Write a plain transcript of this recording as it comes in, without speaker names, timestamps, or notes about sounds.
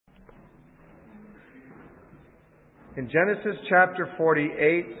In Genesis chapter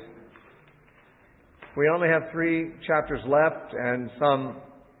 48, we only have 3 chapters left, and some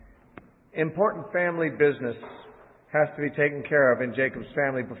important family business has to be taken care of in Jacob's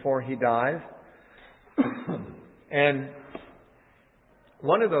family before he dies. And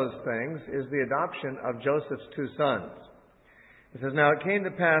one of those things is the adoption of Joseph's 2 sons. It says, "Now it came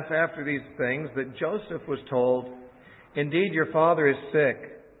to pass after these things that Joseph was told, 'Indeed, your father is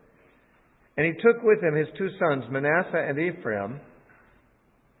sick.' And he took with him his 2 sons, Manasseh and Ephraim.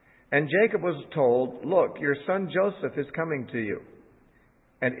 And Jacob was told, 'Look, your son Joseph is coming to you.'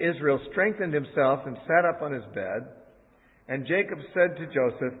 And Israel strengthened himself and sat up on his bed. And Jacob said to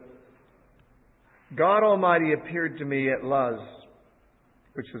Joseph, 'God Almighty appeared to me at Luz,'"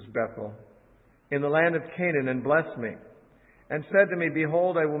 which was Bethel, "'in the land of Canaan, and blessed me, and said to me,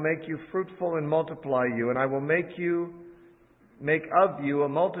 Behold, I will make you fruitful and multiply you, and I will make of you a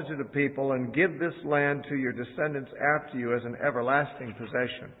multitude of people, and give this land to your descendants after you as an everlasting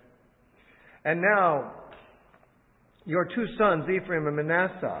possession. And now, your 2 sons, Ephraim and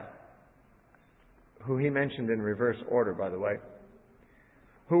Manasseh,'" who he mentioned in reverse order, by the way,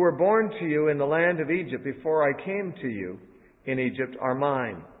 "'who were born to you in the land of Egypt before I came to you in Egypt, are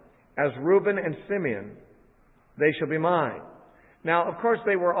mine. As Reuben and Simeon, they shall be mine.'" Now, of course,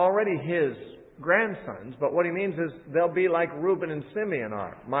 they were already his grandsons, but what he means is they'll be like Reuben and Simeon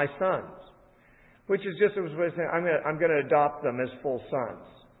are, my sons. Which is just as way saying, I'm going to adopt them as full sons.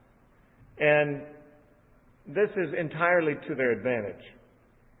 And this is entirely to their advantage,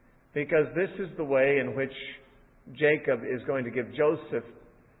 because this is the way in which Jacob is going to give Joseph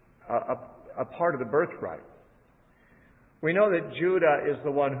a part of the birthright. We know that Judah is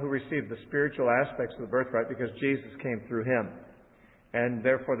the one who received the spiritual aspects of the birthright because Jesus came through him. And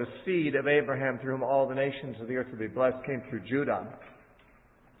therefore the seed of Abraham, through whom all the nations of the earth will be blessed, came through Judah.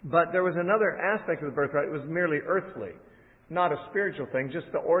 But there was another aspect of the birthright. It was merely earthly, not a spiritual thing,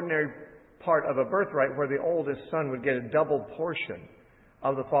 just the ordinary part of a birthright where the oldest son would get a double portion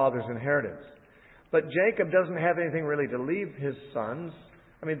of the father's inheritance. But Jacob doesn't have anything really to leave his sons.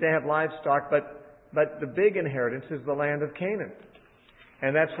 I mean, they have livestock, but the big inheritance is the land of Canaan.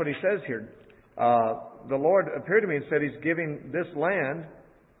 And that's what he says here. The Lord appeared to me and said He's giving this land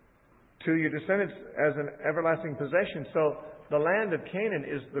to your descendants as an everlasting possession. So the land of Canaan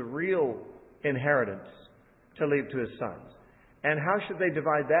is the real inheritance to leave to his sons. And how should they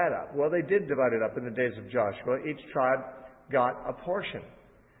divide that up? Well, they did divide it up in the days of Joshua. Each tribe got a portion.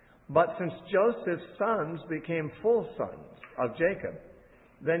 But since Joseph's sons became full sons of Jacob,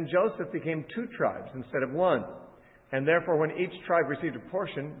 then Joseph became 2 tribes instead of 1. And therefore, when each tribe received a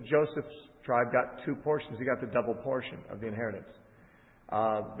portion, Joseph's tribe got 2 portions. He got the double portion of the inheritance.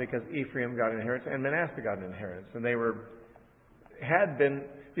 Because Ephraim got an inheritance and Manasseh got an inheritance. And they had been,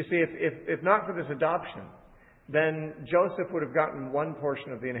 you see, if not for this adoption, then Joseph would have gotten 1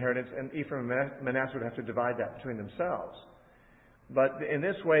 portion of the inheritance and Ephraim and Manasseh would have to divide that between themselves. But in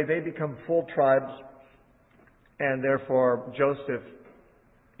this way, they become full tribes, and therefore Joseph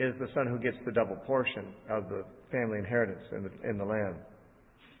is the son who gets the double portion of the family inheritance in the land.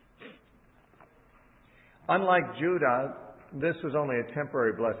 Unlike Judah, this was only a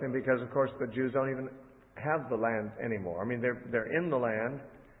temporary blessing because, of course, the Jews don't even have the land anymore. I mean, they're in the land,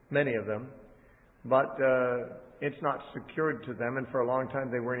 many of them, but it's not secured to them, and for a long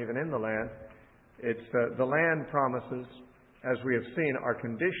time they weren't even in the land. It's the land promises, as we have seen, are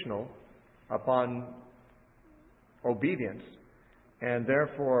conditional upon obedience, and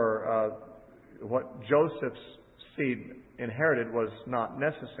therefore what Joseph's seed inherited was not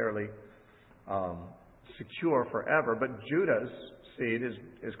necessarily secure forever, but Judah's seed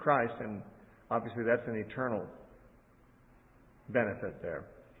is Christ, and obviously that's an eternal benefit there.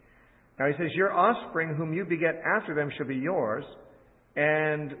 Now he says, "Your offspring, whom you beget after them, shall be yours,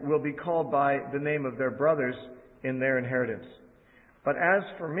 and will be called by the name of their brothers in their inheritance. But as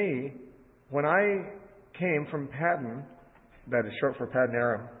for me, when I came from Paddan," that is short for Paddan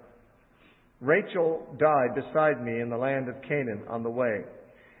Aram, "Rachel died beside me in the land of Canaan on the way.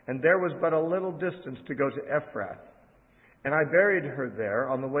 And there was but a little distance to go to Ephrath. And I buried her there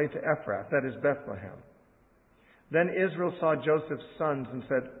on the way to Ephrath," that is Bethlehem. "Then Israel saw Joseph's sons and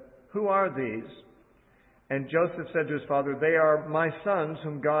said, 'Who are these?' And Joseph said to his father, 'They are my sons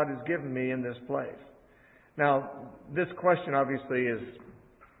whom God has given me in this place.'" Now, this question obviously is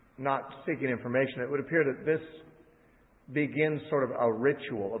not seeking information. It would appear that this begins sort of a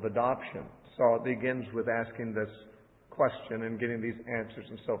ritual of adoption. So it begins with asking this question and getting these answers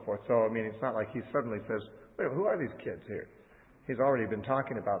and so forth. So, I mean, it's not like he suddenly says, "Wait, who are these kids here?" He's already been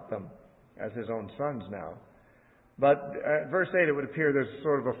talking about them as his own sons now. But at verse 8, it would appear there's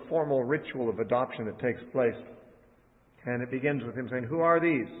sort of a formal ritual of adoption that takes place. And it begins with him saying, "Who are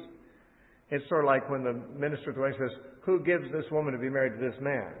these?" It's sort of like when the minister of the way says, "Who gives this woman to be married to this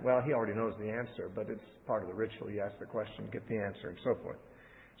man?" Well, he already knows the answer, but it's part of the ritual. You ask the question, get the answer, and so forth.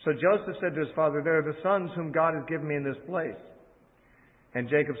 So Joseph said to his father, "They are the sons whom God has given me in this place." And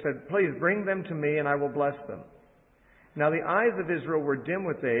Jacob said, "Please bring them to me, and I will bless them." Now the eyes of Israel were dim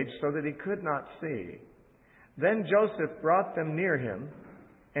with age, so that he could not see. Then Joseph brought them near him,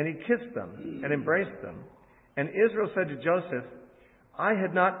 and he kissed them and embraced them. And Israel said to Joseph, "I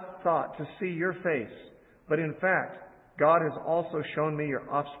had not thought to see your face, but in fact, God has also shown me your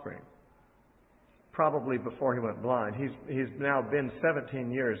offspring." Probably before he went blind. He's now been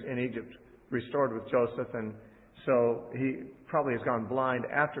 17 years in Egypt, restored with Joseph, and so he probably has gone blind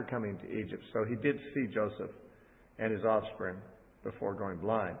after coming to Egypt. So he did see Joseph and his offspring before going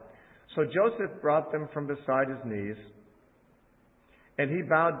blind. So Joseph brought them from beside his knees, and he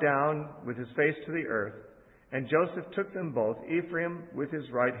bowed down with his face to the earth. And Joseph took them both, Ephraim with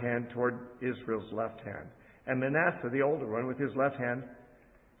his right hand toward Israel's left hand, and Manasseh, the older one, with his left hand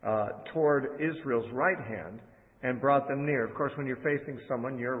toward Israel's right hand, and brought them near. Of course, when you're facing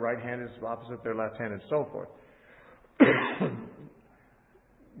someone, your right hand is opposite their left hand, and so forth.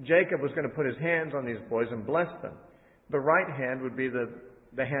 Jacob was going to put his hands on these boys and bless them. The right hand would be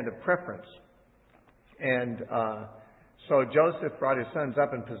the hand of preference. And so Joseph brought his sons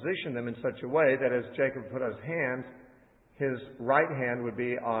up and positioned them in such a way that as Jacob put his hands, his right hand would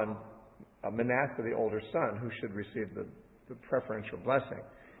be on Manasseh, the older son, who should receive the preferential blessing.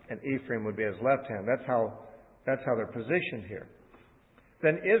 And Ephraim would be his left hand. That's how they're positioned here.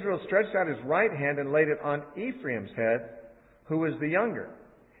 Then Israel stretched out his right hand and laid it on Ephraim's head, who was the younger,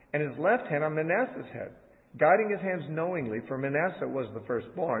 and his left hand on Manasseh's head, guiding his hands knowingly, for Manasseh was the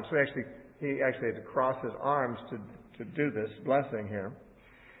firstborn. So he actually had to cross his arms to do this blessing here.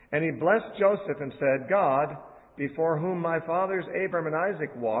 And he blessed Joseph and said, "God, before whom my fathers Abraham and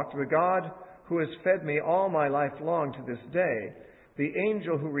Isaac walked, the God who has fed me all my life long to this day, the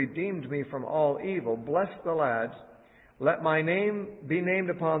angel who redeemed me from all evil, bless the lads. Let my name be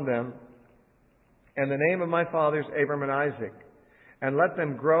named upon them, and the name of my fathers Abraham and Isaac, and let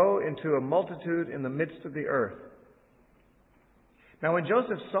them grow into a multitude in the midst of the earth." Now when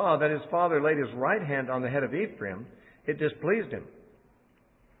Joseph saw that his father laid his right hand on the head of Ephraim, it displeased him.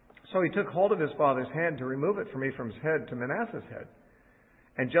 So he took hold of his father's hand to remove it from Ephraim's head to Manasseh's head.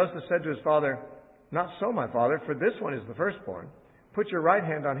 And Joseph said to his father, "Not so, my father, for this one is the firstborn. Put your right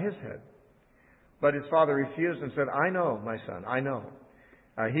hand on his head." But his father refused and said, "I know, my son, I know.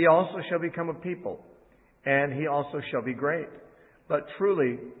 He also shall become a people, and he also shall be great. But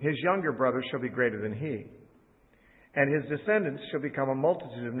truly his younger brother shall be greater than he, and his descendants shall become a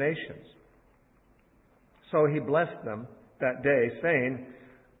multitude of nations." So he blessed them that day, saying,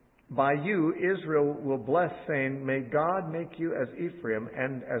 "By you Israel will bless, saying, may God make you as Ephraim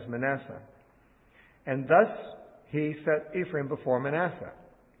and as Manasseh." And thus he set Ephraim before Manasseh.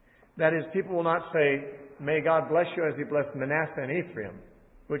 That is, people will not say, "May God bless you as he blessed Manasseh and Ephraim,"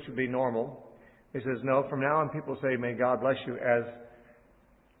 which would be normal. He says, no, from now on people say, "May God bless you as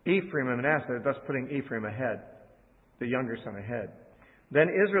Ephraim and Manasseh," thus putting Ephraim ahead, the younger son ahead. Then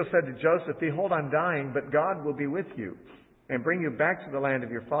Israel said to Joseph, "Behold, I'm dying, but God will be with you and bring you back to the land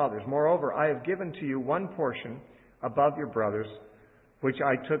of your fathers. Moreover, I have given to you one portion above your brothers, which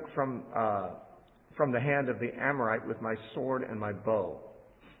I took from the hand of the Amorite with my sword and my bow."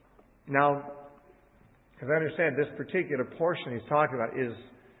 Now, as I understand, this particular portion he's talking about is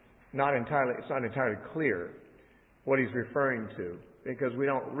not entirely clear what he's referring to, because we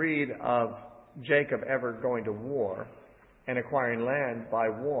don't read of Jacob ever going to war and acquiring land by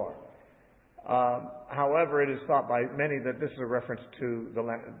war. However, it is thought by many that this is a reference to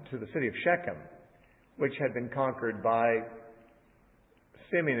the city of Shechem, which had been conquered by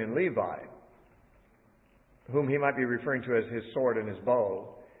Simeon and Levi, whom he might be referring to as his sword and his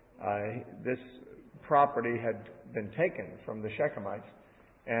bow. This property had been taken from the Shechemites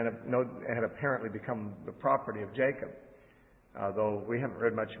and had apparently become the property of Jacob, though we haven't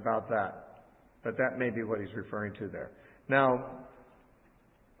read much about that. But that may be what he's referring to there. Now,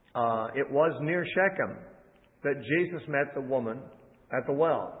 it was near Shechem that Jesus met the woman at the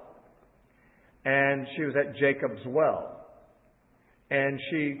well. And she was at Jacob's well. And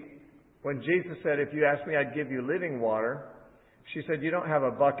when Jesus said, "If you ask me, I'd give you living water," she said, "You don't have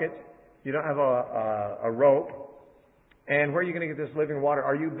a bucket. You don't have a rope. And where are you going to get this living water?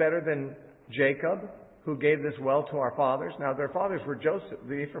 Are you better than Jacob, who gave this well to our fathers?" Now, their fathers were Joseph,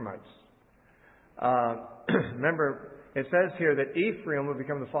 the Ephraimites. Remember, it says here that Ephraim will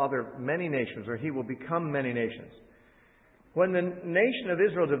become the father of many nations, or he will become many nations. When the nation of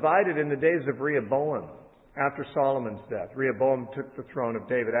Israel divided in the days of Rehoboam, after Solomon's death. Rehoboam took the throne of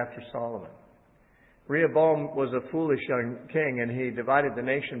David after Solomon. Rehoboam was a foolish young king, and he divided the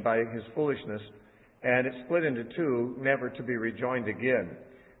nation by his foolishness, and it split into two, never to be rejoined again.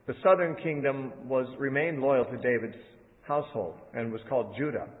 The southern kingdom remained loyal to David's household and was called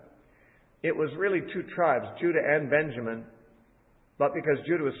Judah. It was really two tribes, Judah and Benjamin, but because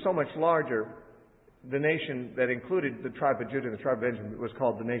Judah was so much larger, the nation that included the tribe of Judah and the tribe of Benjamin was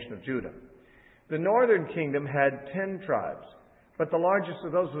called the nation of Judah. The northern kingdom had 10 tribes, but the largest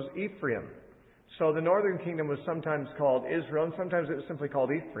of those was Ephraim. So the northern kingdom was sometimes called Israel, and sometimes it was simply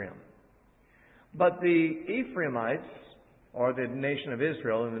called Ephraim. But the Ephraimites, or the nation of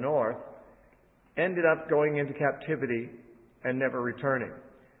Israel in the north, ended up going into captivity and never returning.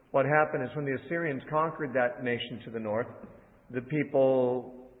 What happened is when the Assyrians conquered that nation to the north, the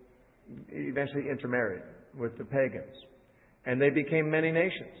people eventually intermarried with the pagans. And they became many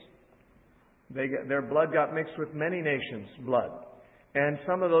nations. Their blood got mixed with many nations' blood. And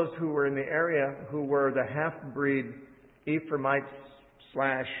some of those who were in the area who were the half-breed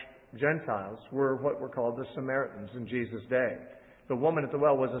Ephraimites/Gentiles were what were called the Samaritans in Jesus' day. The woman at the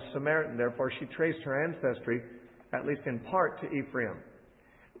well was a Samaritan, therefore she traced her ancestry, at least in part, to Ephraim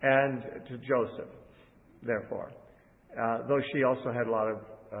and to Joseph, therefore. Though she also had a lot of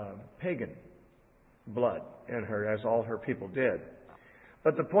pagan blood in her, as all her people did.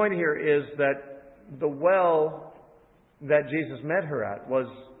 But the point here is that the well that Jesus met her at was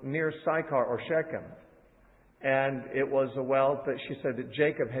near Sychar or Shechem. And it was a well that she said that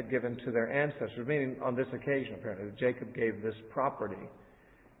Jacob had given to their ancestors, meaning on this occasion, apparently, that Jacob gave this property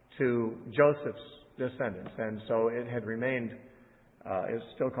to Joseph's descendants. And so it had remained, it's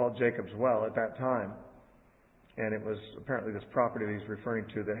still called Jacob's well at that time. And it was apparently this property that he's referring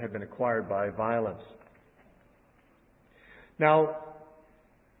to that had been acquired by violence. Now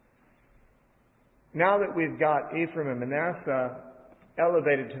that we've got Ephraim and Manasseh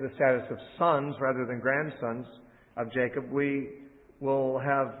elevated to the status of sons rather than grandsons of Jacob, we will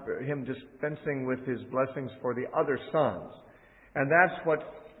have him dispensing with his blessings for the other sons. And that's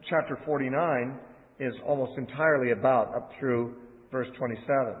what chapter 49 is almost entirely about, up through verse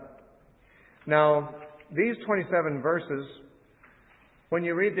 27. Now, these 27 verses, when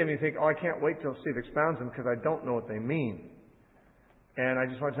you read them, you think, I can't wait till Steve expounds them because I don't know what they mean. And I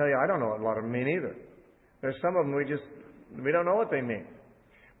just want to tell you, I don't know what a lot of them mean either. There's some of them we don't know what they mean.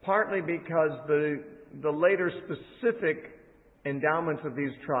 Partly because the later specific endowments of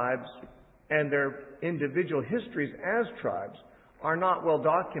these tribes and their individual histories as tribes are not well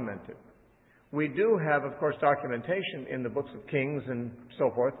documented. We do have, of course, documentation in the books of Kings and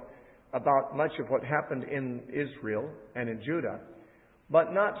so forth about much of what happened in Israel and in Judah,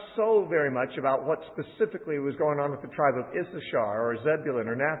 but not so very much about what specifically was going on with the tribe of Issachar or Zebulun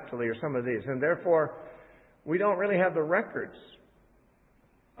or Naphtali or some of these. And therefore, we don't really have the records,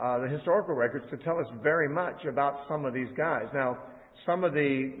 the historical records, to tell us very much about some of these guys. Now, some of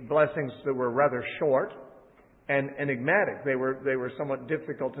the blessings that were rather short and enigmatic, they were somewhat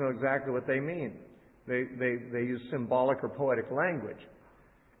difficult to know exactly what they mean. They use symbolic or poetic language.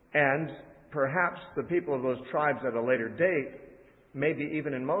 And perhaps the people of those tribes at a later date, maybe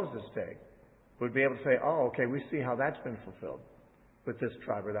even in Moses' day, would be able to say, oh, okay, we see how that's been fulfilled with this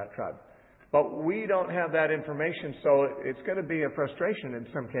tribe or that tribe. But we don't have that information, so it's going to be a frustration in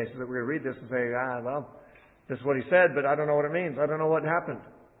some cases that we read this and say, well, this is what he said, but I don't know what it means. I don't know what happened.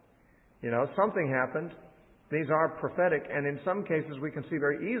 Something happened. These are prophetic, and in some cases we can see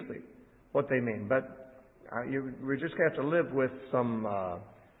very easily what they mean. But we just have to live with some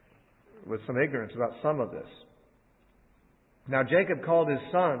ignorance about some of this. Now Jacob called his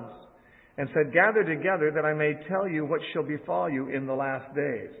sons and said, gather together that I may tell you what shall befall you in the last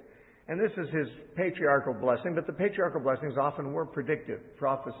days. And this is his patriarchal blessing, but the patriarchal blessings often were predictive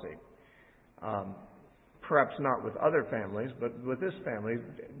prophecy. Perhaps not with other families, but with this family.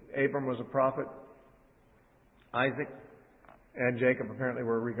 Abram was a prophet. Isaac and Jacob apparently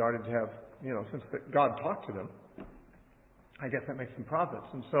were regarded to have, since God talked to them, I guess that makes them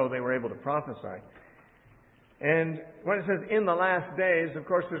prophets. And so they were able to prophesy. And when it says in the last days, of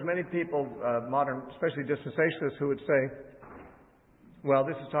course, there's many people, modern, especially dispensationalists, who would say, well,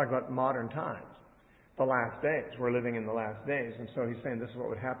 this is talking about modern times, the last days. We're living in the last days. And so he's saying this is what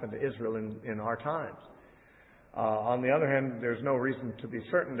would happen to Israel in our times. On the other hand, there's no reason to be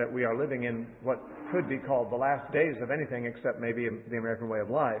certain that we are living in what could be called the last days of anything except maybe the American way of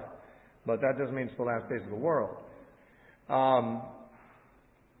life. But that doesn't mean it's the last days of the world.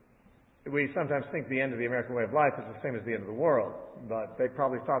 We sometimes think the end of the American way of life is the same as the end of the world. But they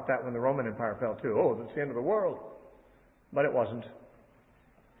probably thought that when the Roman Empire fell too. Oh, that's the end of the world. But it wasn't.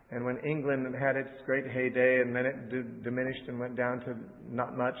 And when England had its great heyday and then it diminished and went down to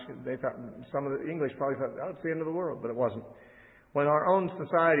not much, they thought, some of the English probably thought, oh, it's the end of the world, but it wasn't. When our own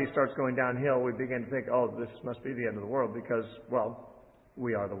society starts going downhill, we begin to think, oh, this must be the end of the world because, well,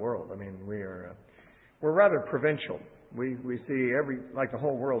 we are the world. I mean, we're rather provincial. We see like the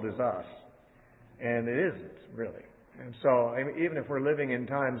whole world is us. And it isn't, really. And so, even if we're living in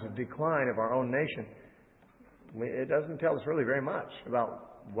times of decline of our own nation, it doesn't tell us really very much about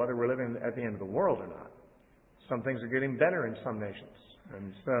whether we're living at the end of the world or not. Some things are getting better in some nations.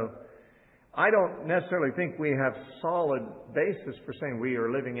 And so, I don't necessarily think we have solid basis for saying we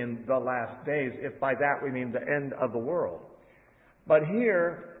are living in the last days, if by that we mean the end of the world. But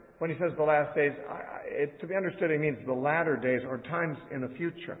here, when he says the last days, to be understood, he means the latter days or times in the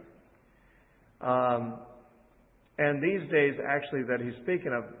future. And these days, actually, that he's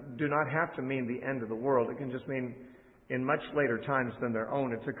speaking of do not have to mean the end of the world. It can just mean in much later times than their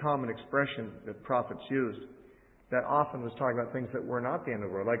own. It's a common expression that prophets used that often was talking about things that were not the end of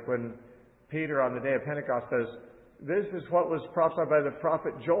the world. Like when Peter on the day of Pentecost says, this is what was prophesied by the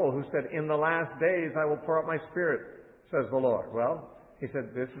prophet Joel, who said, in the last days I will pour out my Spirit, says the Lord. Well, he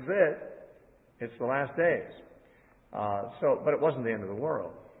said, this is it. It's the last days. But it wasn't the end of the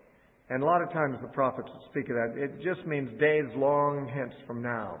world. And a lot of times the prophets speak of that. It just means days long hence from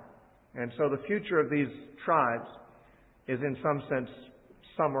now. And so the future of these tribes is in some sense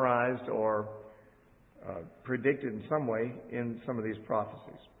summarized or predicted in some way in some of these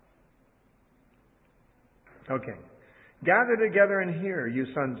prophecies. Okay. Gather together and hear, you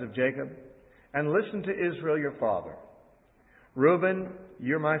sons of Jacob, and listen to Israel your father. Reuben,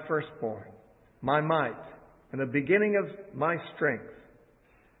 you're my firstborn, my might, and the beginning of my strength,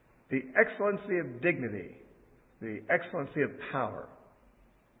 the excellency of dignity, the excellency of power,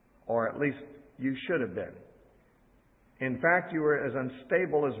 or at least you should have been. In fact, you were as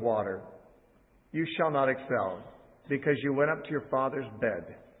unstable as water. You shall not excel, because you went up to your father's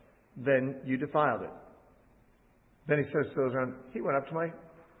bed. Then you defiled it. Then he says to those around, he went up to my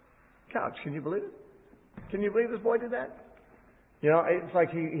couch. Can you believe it? Can you believe this boy did that? You know, it's like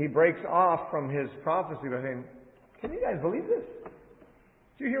he breaks off from his prophecy by saying, can you guys believe this?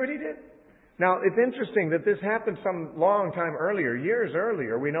 Do you hear what he did? Now, it's interesting that this happened some long time earlier, years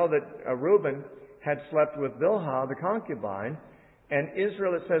earlier. We know that Reuben had slept with Bilhah, the concubine, and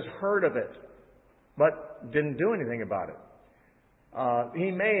Israel, it says, heard of it, but didn't do anything about it.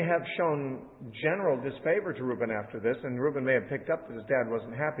 He may have shown general disfavor to Reuben after this, and Reuben may have picked up that his dad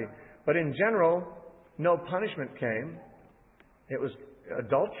wasn't happy. But in general, no punishment came. It was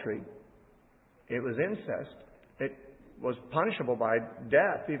adultery. It was incest. It was punishable by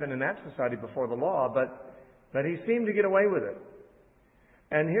death, even in that society before the law, but he seemed to get away with it.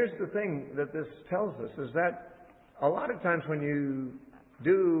 And here's the thing that this tells us, is that a lot of times when you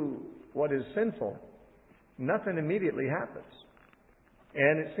do what is sinful, nothing immediately happens.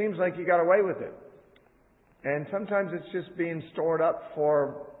 And it seems like you got away with it. And sometimes it's just being stored up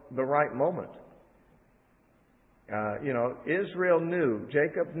for the right moment. Israel knew,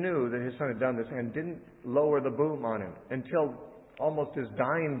 Jacob knew that his son had done this and didn't lower the boom on him until almost his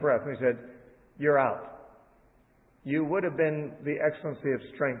dying breath. And he said, you're out. You would have been the excellency of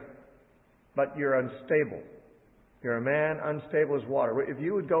strength, but you're unstable. You're a man unstable as water. If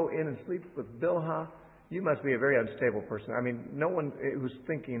you would go in and sleep with Bilhah, you must be a very unstable person. I mean, no one who's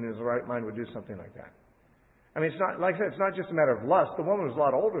thinking in his right mind would do something like that. I mean, it's not, like I said, it's not just a matter of lust. The woman was a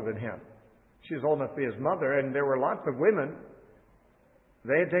lot older than him. She was old enough to be his mother, and there were lots of women.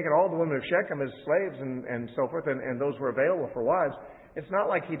 They had taken all the women of Shechem as slaves and so forth, and those were available for wives. It's not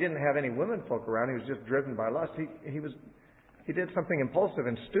like he didn't have any women folk around. He was just driven by lust. He did something impulsive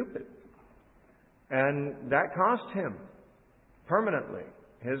and stupid. And that cost him permanently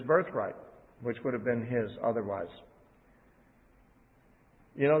his birthright, which would have been his otherwise.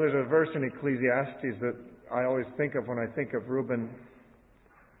 You know, there's a verse in Ecclesiastes that I always think of when I think of Reuben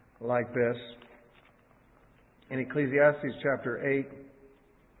like this. In Ecclesiastes chapter 8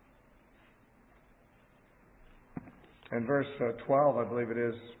 and verse 12, I believe it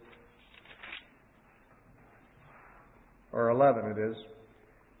is, or 11 it is,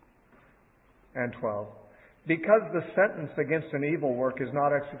 and 12. Because the sentence against an evil work is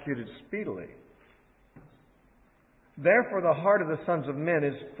not executed speedily, therefore the heart of the sons of men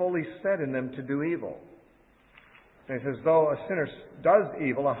is fully set in them to do evil. And he says, though a sinner does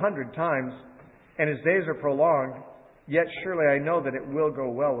evil 100 times, and his days are prolonged, yet surely I know that it will go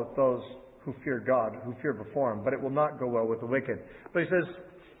well with those who fear God, who fear before Him, but it will not go well with the wicked. But he says,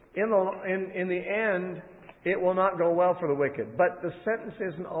 in the end, it will not go well for the wicked. But the sentence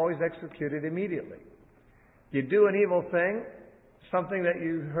isn't always executed immediately. You do an evil thing, something that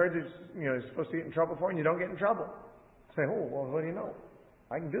you heard is, you're supposed to get in trouble for and you don't get in trouble. Say, oh, well, what do you know?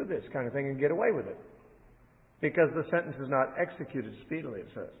 I can do this kind of thing and get away with it. Because the sentence is not executed speedily, it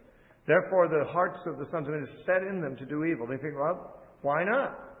says. Therefore, the hearts of the sons of men is set in them to do evil. They think, well, why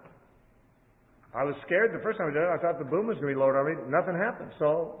not? I was scared the first time I did it. I thought the boom was going to be lowered already. Nothing happened.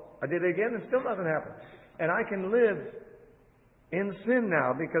 So I did it again and still nothing happened. And I can live in sin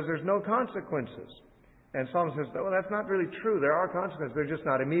now because there's no consequences. And Solomon says, well, that's not really true. There are consequences. They're just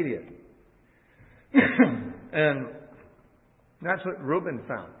not immediate. And that's what Reuben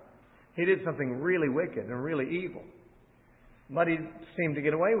found. He did something really wicked and really evil. But he seemed to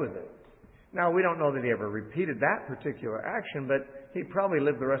get away with it. Now, we don't know that he ever repeated that particular action, but he probably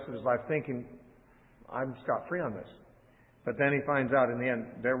lived the rest of his life thinking, I'm scot-free on this. But then he finds out in the end,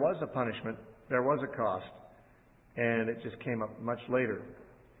 there was a punishment, there was a cost, and it just came up much later.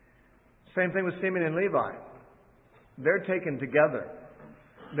 Same thing with Simeon and Levi. They're taken together.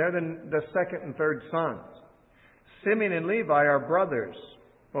 They're the second and third sons. Simeon and Levi are brothers.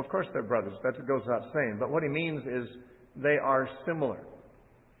 Well, of course they're brothers. That goes without saying. But what he means is they are similar.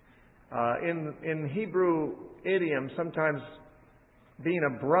 In Hebrew idiom, sometimes being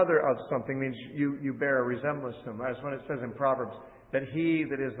a brother of something means you bear a resemblance to him. As when it says in Proverbs that he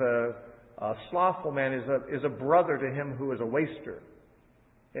that is a slothful man is a brother to him who is a waster.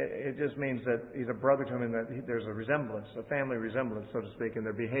 It just means that he's a brother to him and that there's a resemblance, a family resemblance, so to speak, in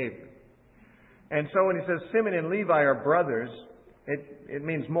their behavior. And so when he says Simeon and Levi are brothers, it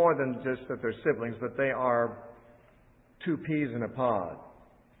means more than just that they're siblings, but they are two peas in a pod,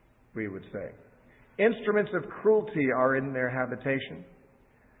 we would say. Instruments of cruelty are in their habitation.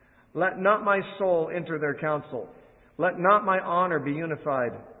 Let not my soul enter their council. Let not my honor be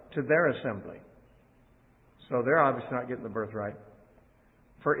unified to their assembly. So they're obviously not getting the birthright.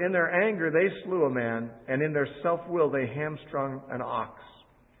 For in their anger they slew a man, and in their self-will they hamstrung an ox.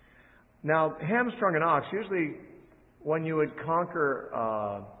 Now, hamstrung an ox, usually when you would conquer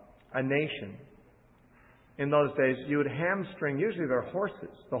a nation, in those days, you would hamstring usually their horses.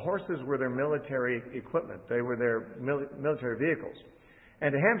 The horses were their military equipment. They were their military vehicles.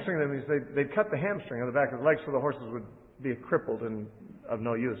 And to hamstring them means they'd cut the hamstring on the back of the legs so the horses would be crippled and of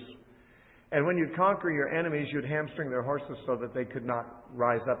no use. And when you'd conquer your enemies, you'd hamstring their horses so that they could not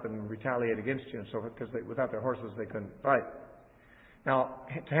rise up and retaliate against you and so forth, because without their horses they couldn't fight. Now,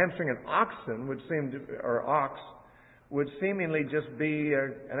 to hamstring an oxen ox would seemingly just be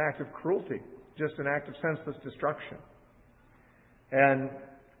an act of cruelty, just an act of senseless destruction. And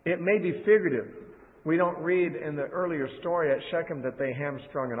it may be figurative. We don't read in the earlier story at Shechem that they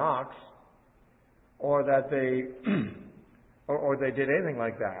hamstrung an ox, or that they did anything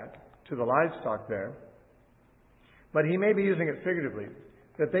like that to the livestock there. But he may be using it figuratively,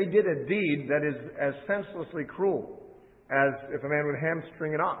 that they did a deed that is as senselessly cruel as if a man would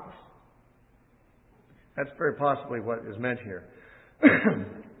hamstring an ox. That's very possibly what is meant here.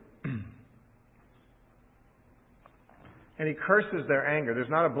 And he curses their anger. There's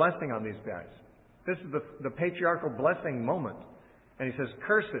not a blessing on these guys. This is the patriarchal blessing moment. And he says,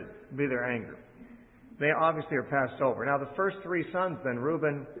 cursed be their anger. They obviously are passed over. Now the first three sons then,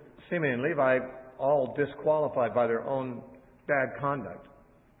 Reuben, Simeon, and Levi, all disqualified by their own bad conduct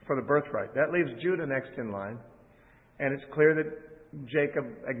for the birthright. That leaves Judah next in line. And it's clear that Jacob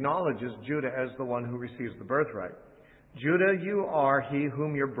acknowledges Judah as the one who receives the birthright. Judah, you are he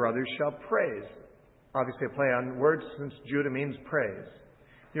whom your brothers shall praise. Obviously a play on words, since Judah means praise.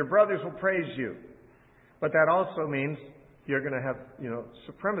 Your brothers will praise you. But that also means you're going to have,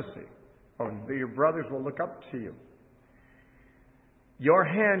 supremacy. Or your brothers will look up to you. Your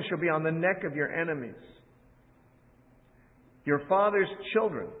hand shall be on the neck of your enemies. Your father's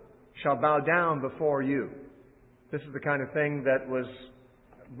children shall bow down before you. This is the kind of thing that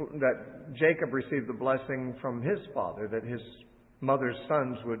Jacob received the blessing from his father, that his mother's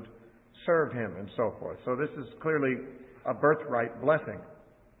sons would serve him and so forth. So this is clearly a birthright blessing.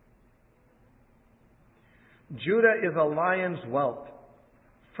 Judah is a lion's whelp.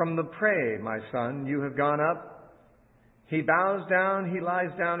 From the prey, my son, you have gone up. He bows down, he lies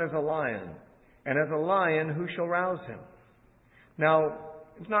down as a lion. And as a lion, who shall rouse him? Now,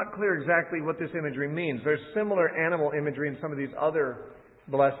 it's not clear exactly what this imagery means. There's similar animal imagery in some of these other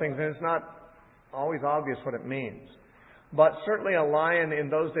blessings, and it's not always obvious what it means. But certainly a lion in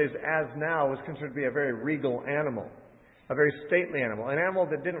those days, as now, was considered to be a very regal animal, a very stately animal, an animal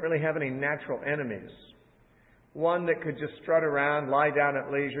that didn't really have any natural enemies. One that could just strut around, lie down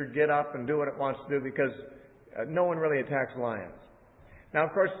at leisure, get up and do what it wants to do, because no one really attacks lions. Now,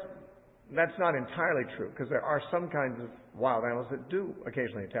 of course, that's not entirely true, because there are some kinds of wild animals that do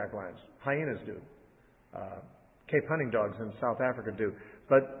occasionally attack lions. Hyenas do. Cape hunting dogs in South Africa do.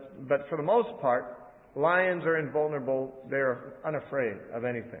 But for the most part, lions are invulnerable. They're unafraid of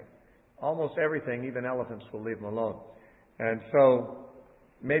anything. Almost everything, even elephants, will leave them alone. And so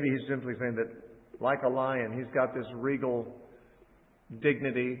maybe he's simply saying that, like a lion, he's got this regal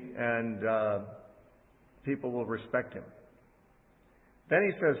dignity, and people will respect him. Then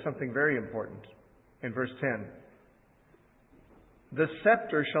he says something very important in verse 10. The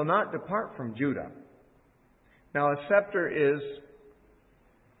scepter shall not depart from Judah. Now, a scepter is,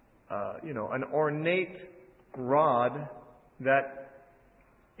 an ornate rod that,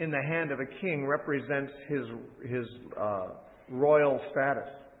 in the hand of a king, represents his royal status.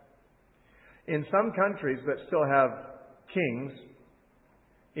 In some countries that still have kings,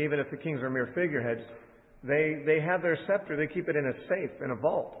 even if the kings are mere figureheads, they have their scepter. They keep it in a safe, in a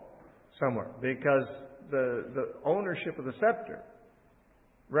vault somewhere, because the ownership of the scepter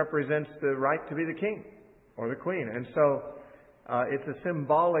represents the right to be the king or the queen. And so it's a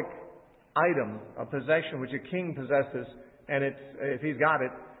symbolic item, a possession which a king possesses, and if he's got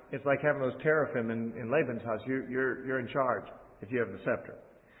it, it's like having those teraphim in Laban's house. You're in charge if you have the scepter.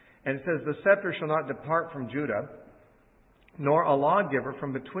 And it says, the scepter shall not depart from Judah, nor a lawgiver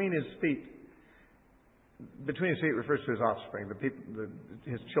from between his feet. Between his feet refers to his offspring,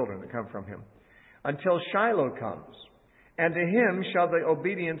 his children that come from him, until Shiloh comes. And to him shall the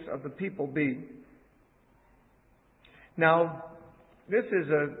obedience of the people be. Now, this is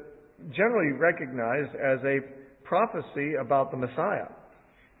generally recognized as a prophecy about the Messiah.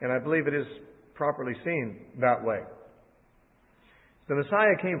 And I believe it is properly seen that way. The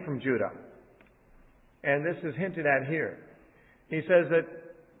Messiah came from Judah. And this is hinted at here. He says that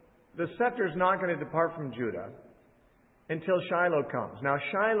the scepter is not going to depart from Judah until Shiloh comes. Now,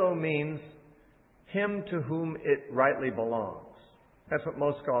 Shiloh means him to whom it rightly belongs. That's what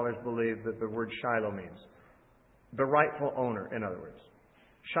most scholars believe that the word Shiloh means. The rightful owner, in other words.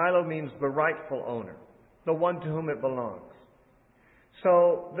 Shiloh means the rightful owner, the one to whom it belongs.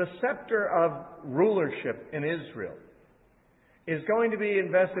 So the scepter of rulership in Israel is going to be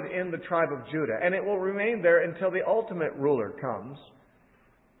invested in the tribe of Judah, and it will remain there until the ultimate ruler comes,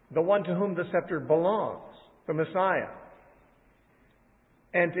 the one to whom the scepter belongs, the Messiah.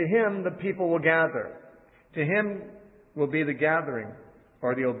 And to him the people will gather. To him will be the gathering,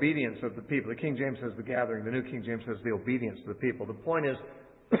 or the obedience of the people. The King James says the gathering. The New King James says the obedience of the people. The point is,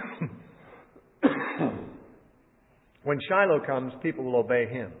 when Shiloh comes, people will obey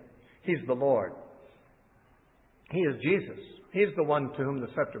him. He's the Lord. He is Jesus. He's the one to whom the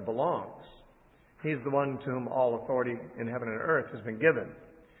scepter belongs. He's the one to whom all authority in heaven and earth has been given.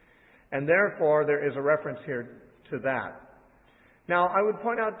 And therefore, there is a reference here to that. Now, I would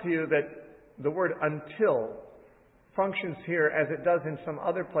point out to you that the word until functions here as it does in some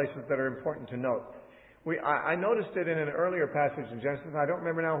other places that are important to note. I noticed it in an earlier passage in Genesis. I don't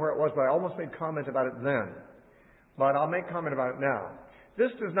remember now where it was, but I almost made comment about it then. But I'll make comment about it now.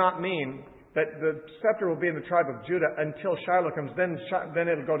 This does not mean that the scepter will be in the tribe of Judah until Shiloh comes, then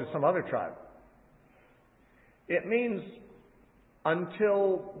it'll go to some other tribe. It means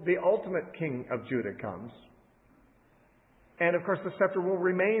until the ultimate king of Judah comes. And of course the scepter will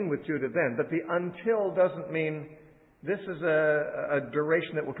remain with Judah then. But the until doesn't mean this is a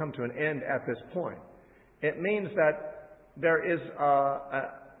duration that will come to an end at this point. It means that there is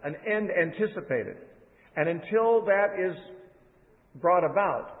an end anticipated. And until that is brought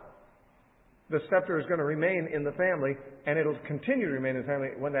about, the scepter is going to remain in the family, and it'll continue to remain in the family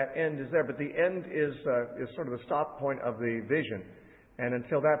when that end is there. But the end is sort of the stop point of the vision. And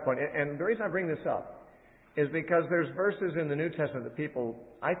until that point, and the reason I bring this up is because there's verses in the New Testament that people,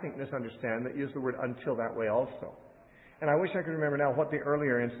 I think, misunderstand that use the word until that way also. And I wish I could remember now what the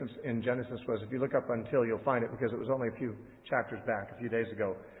earlier instance in Genesis was. If you look up until, you'll find it, because it was only a few chapters back, a few days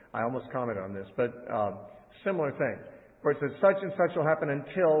ago. I almost commented on this, but similar thing, where it says such and such will happen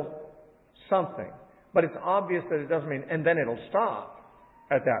until something. But it's obvious that it doesn't mean, and then it'll stop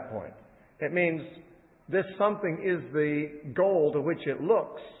at that point. It means this something is the goal to which it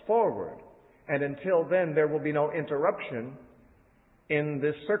looks forward. And until then, there will be no interruption in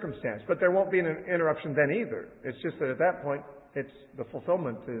this circumstance. But there won't be an interruption then either. It's just that at that point, the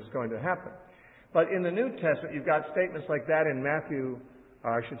fulfillment is going to happen. But in the New Testament, you've got statements like that in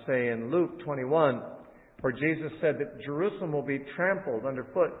in Luke 21, where Jesus said that Jerusalem will be trampled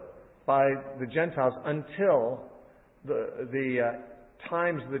underfoot by the Gentiles until the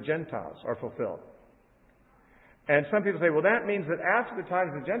times of the Gentiles are fulfilled. And some people say, well, that means that after the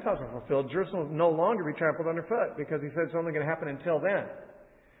times of the Gentiles are fulfilled, Jerusalem will no longer be trampled underfoot, because he said it's only going to happen until then.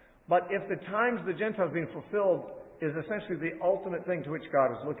 But if the times of the Gentiles being fulfilled is essentially the ultimate thing to which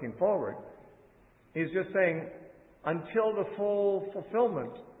God is looking forward, he's just saying until the full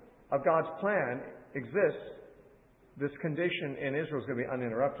fulfillment of God's plan exists, this condition in Israel is going to be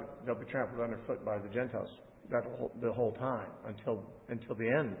uninterrupted. They'll be trampled underfoot by the Gentiles the whole time until the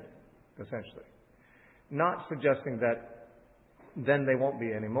end, essentially. Not suggesting that then they won't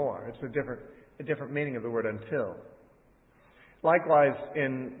be anymore. It's a different meaning of the word until. Likewise,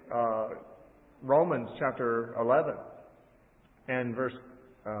 in Romans chapter 11 and verse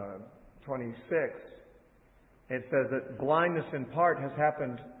 26, it says that blindness in part has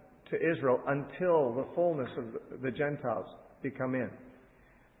happened to Israel until the fullness of the Gentiles become in.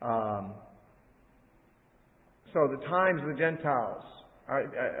 So the times of the Gentiles,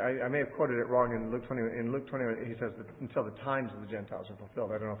 I may have quoted it wrong in Luke 20. In Luke 21, he says that until the times of the Gentiles are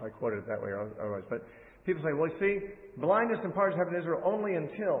fulfilled. I don't know if I quoted it that way or otherwise. But people say, well, see, blindness in part has happened to Israel only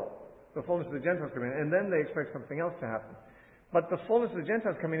until the fullness of the Gentiles come in, and then they expect something else to happen. But the fullness of the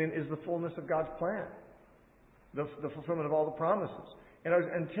Gentiles coming in is the fullness of God's plan, the fulfillment of all the promises.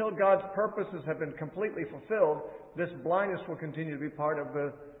 Until God's purposes have been completely fulfilled, this blindness will continue to be part of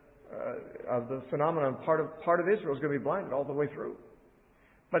the phenomenon. Part of Israel is going to be blinded all the way through.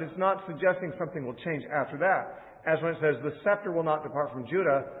 But it's not suggesting something will change after that. As when it says, the scepter will not depart from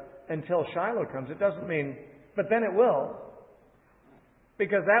Judah until Shiloh comes, it doesn't mean, but then it will.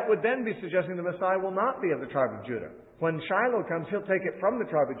 Because that would then be suggesting the Messiah will not be of the tribe of Judah. When Shiloh comes, he'll take it from the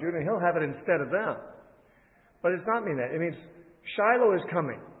tribe of Judah and he'll have it instead of them. But it's not mean that. It means Shiloh is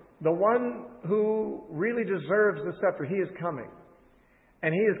coming. The one who really deserves the scepter, he is coming.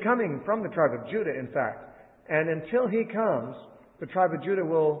 And he is coming from the tribe of Judah, in fact. And until he comes, the tribe of Judah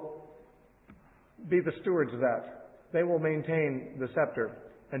will be the stewards of that. They will maintain the scepter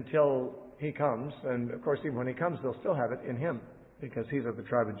until he comes. And of course, even when he comes, they'll still have it in him because he's of the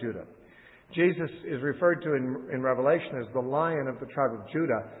tribe of Judah. Jesus is referred to in Revelation as the Lion of the tribe of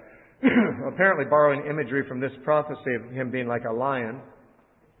Judah, apparently borrowing imagery from this prophecy of him being like a lion.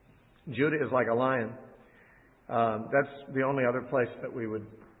 Judah is like a lion. That's the only other place that we would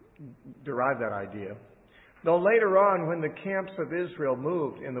derive that idea. Though later on, when the camps of Israel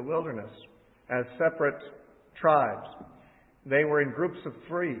moved in the wilderness as separate tribes, they were in groups of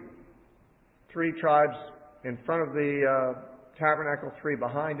three. 3 tribes in front of the tabernacle, 3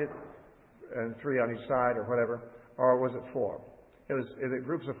 behind it, and 3 on each side, or whatever. Or was it 4? It was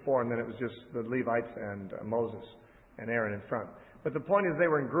groups of 4, and then it was just the Levites and Moses and Aaron in front. But the point is they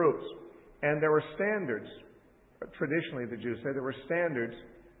were in groups, and there were standards. Traditionally, the Jews say there were standards,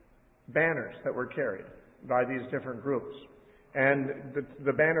 banners that were carried by these different groups. And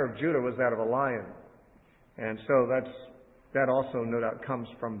the banner of Judah was that of a lion. And so that also, no doubt, comes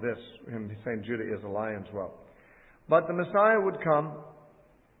from this, him saying Judah is a lion as well. But the Messiah would come.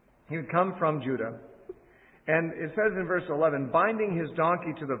 He would come from Judah. And it says in verse 11, binding his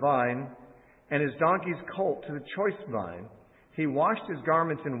donkey to the vine and his donkey's colt to the choice vine, he washed his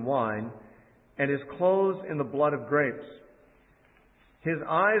garments in wine and his clothes in the blood of grapes. His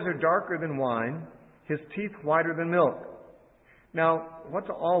eyes are darker than wine, his teeth whiter than milk. Now, what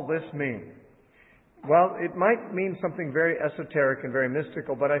does all this mean? Well, it might mean something very esoteric and very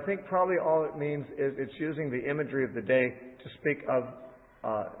mystical, but I think probably all it means is it's using the imagery of the day to speak of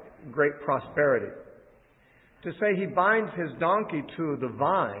great prosperity. To say he binds his donkey to the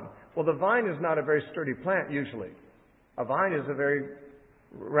vine, well, the vine is not a very sturdy plant usually. A vine is a very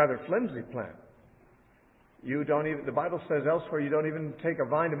rather flimsy plant. The Bible says elsewhere you don't even take a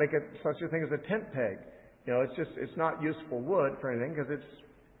vine to make it such a thing as a tent peg. It's not useful wood for anything because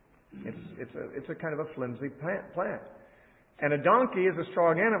it's a kind of a flimsy plant. And a donkey is a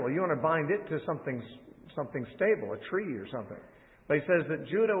strong animal. You want to bind it to something stable, a tree or something. But he says that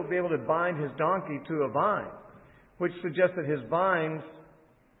Judah will be able to bind his donkey to a vine, which suggests that his vines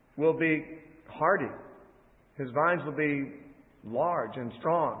will be hardy. His vines will be large and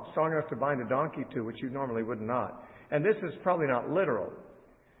strong enough to bind a donkey to, which you normally would not. And this is probably not literal.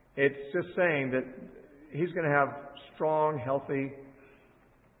 It's just saying that he's going to have strong, healthy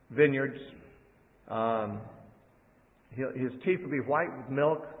vineyards. His teeth will be white with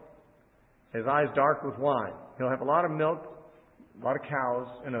milk. His eyes dark with wine. He'll have a lot of milk, a lot of cows,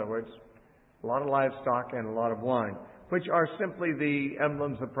 in other words, a lot of livestock, and a lot of wine, which are simply the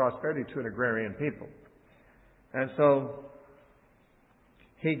emblems of prosperity to an agrarian people. And so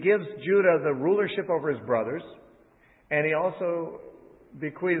he gives Judah the rulership over his brothers, and he also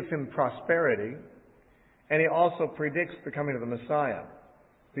bequeaths him prosperity, and he also predicts the coming of the Messiah.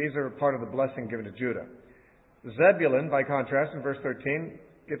 These are part of the blessing given to Judah. Zebulun, by contrast, in verse 13,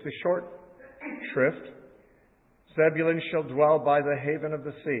 gets a short shrift. Zebulun shall dwell by the haven of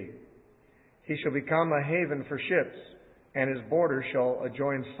the sea. He shall become a haven for ships, and his border shall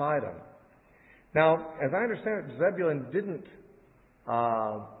adjoin Sidon. Now, as I understand it, Zebulun didn't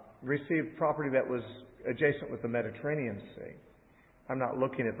receive property that was adjacent with the Mediterranean Sea. I'm not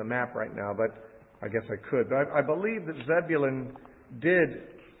looking at the map right now, but I guess I could. But I believe that Zebulun did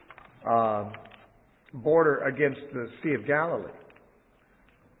border against the Sea of Galilee.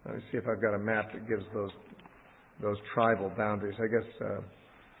 Let me see if I've got a map that gives those tribal boundaries. I guess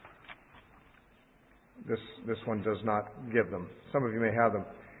this one does not give them. Some of you may have them.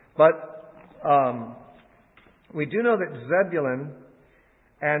 But we do know that Zebulun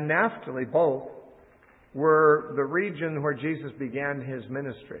and Naphtali both were the region where Jesus began his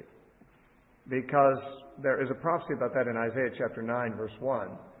ministry. Because there is a prophecy about that in Isaiah chapter 9, verse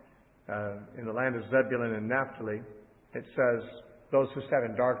 1. In the land of Zebulun and Naphtali, it says, those who sat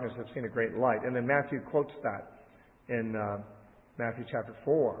in darkness have seen a great light. And then Matthew quotes that in Matthew chapter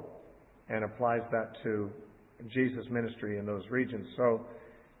 4 and applies that to Jesus' ministry in those regions. So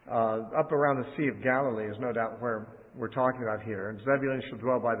up around the Sea of Galilee is no doubt where we're talking about here. And Zebulun shall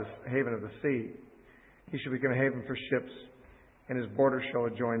dwell by the haven of the sea. He shall become a haven for ships, and his border shall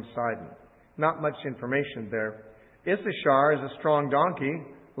adjoin Sidon. Not much information there. Issachar is a strong donkey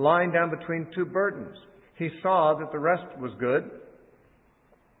lying down between two burdens. He saw that the rest was good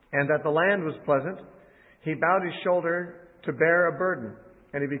and that the land was pleasant. He bowed his shoulder to bear a burden,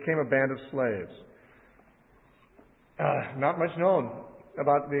 and he became a band of slaves. Not much known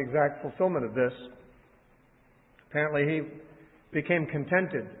about the exact fulfillment of this. Apparently he became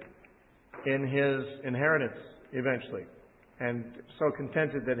contented in his inheritance eventually, and so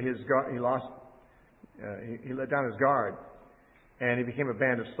contented that he let down his guard, and he became a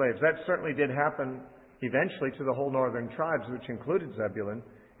band of slaves. That certainly did happen eventually to the whole northern tribes, which included Zebulun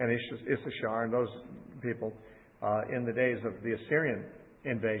and Issachar and those people in the days of the Assyrian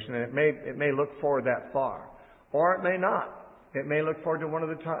invasion. And it may look forward that far, or it may not. It may look forward to one of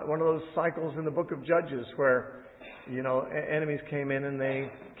those cycles in the book of Judges where, enemies came in and they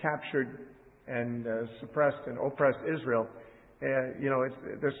captured and suppressed and oppressed Israel.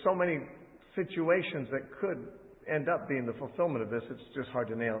 There's so many situations that could end up being the fulfillment of this. It's just hard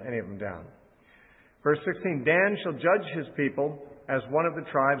to nail any of them down. Verse 16, Dan shall judge his people as one of the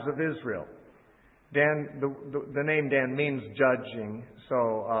tribes of Israel. Dan, the name Dan means judging,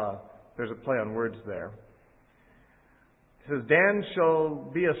 so there's a play on words there. It says, Dan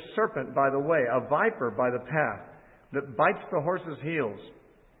shall be a serpent by the way, a viper by the path, that bites the horse's heels,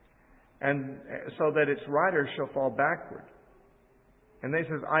 and so that its rider shall fall backward. And then he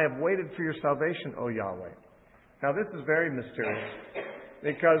says, I have waited for your salvation, O Yahweh. Now this is very mysterious,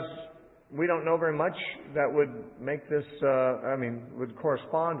 because we don't know very much that would make this, would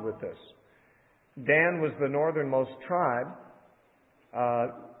correspond with this. Dan was the northernmost tribe.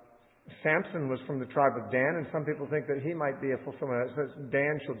 Samson was from the tribe of Dan, and some people think that he might be a fulfillment. It says,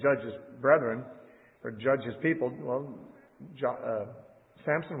 Dan shall judge his brethren, or judge his people. Well,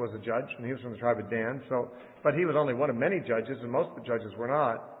 Samson was a judge, and he was from the tribe of Dan. But he was only one of many judges, and most of the judges were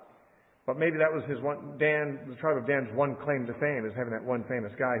not. But maybe that was the tribe of Dan's one claim to fame, is having that one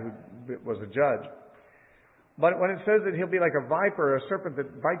famous guy who was a judge. But when it says that he'll be like a viper, a serpent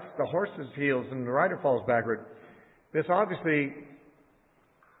that bites the horse's heels and the rider falls backward, this obviously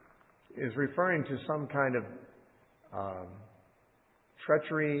is referring to some kind of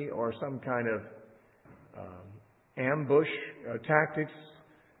treachery or some kind of ambush tactics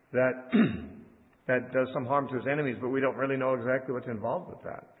that does some harm to his enemies, but we don't really know exactly what's involved with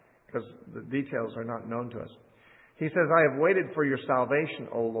that because the details are not known to us. He says, I have waited for your salvation,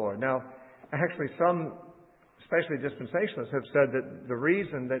 O Lord. Now, actually, some, especially dispensationalists, have said that the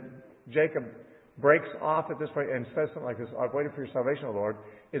reason that Jacob breaks off at this point and says something like this, I've waited for your salvation, O Lord,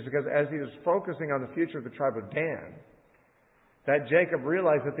 is because as he was focusing on the future of the tribe of Dan, that Jacob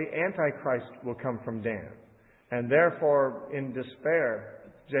realized that the Antichrist will come from Dan. And therefore, in despair,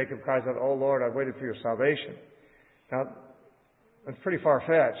 Jacob cries out, Oh Lord, I've waited for your salvation. Now, it's pretty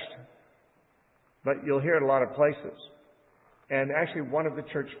far-fetched, but you'll hear it a lot of places. And actually, one of the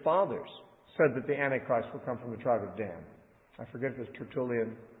church fathers said that the Antichrist will come from the tribe of Dan. I forget if it's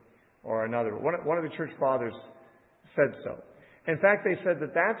Tertullian or another. One of the church fathers said so. In fact, they said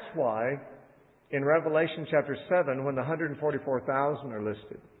that that's why in Revelation chapter 7, when the 144,000 are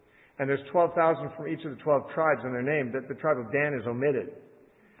listed, and there's 12,000 from each of the 12 tribes in their name, that the tribe of Dan is omitted.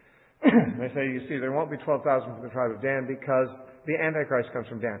 They say, you see, there won't be 12,000 from the tribe of Dan because the Antichrist comes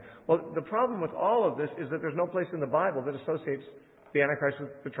from Dan. Well, the problem with all of this is that there's no place in the Bible that associates the Antichrist with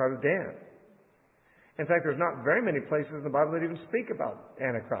the tribe of Dan. In fact, there's not very many places in the Bible that even speak about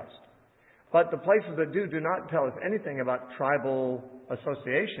Antichrist. But the places that do not tell us anything about tribal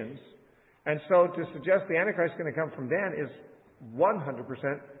associations. And so to suggest the Antichrist is going to come from Dan is 100%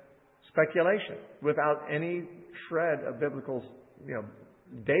 speculation without any shred of biblical,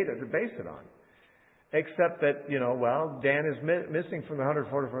 data to base it on. Except that, Dan is missing from the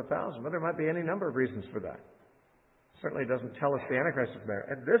 144,000. Well, there might be any number of reasons for that. Certainly doesn't tell us the Antichrist is there.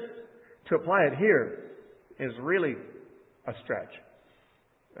 And this, to apply it here, is really a stretch.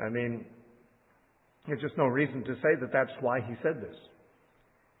 I mean, there's just no reason to say that that's why he said this.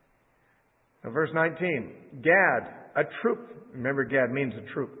 Now, verse 19, Gad, a troop. Remember, Gad means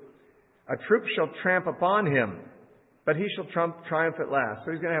a troop. A troop shall tramp upon him, but he shall triumph at last.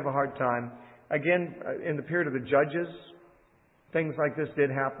 So he's going to have a hard time. Again, in the period of the judges, things like this did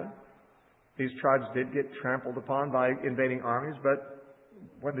happen. These tribes did get trampled upon by invading armies, but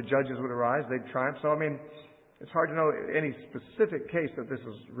when the judges would arise, they'd triumph. So, it's hard to know any specific case that this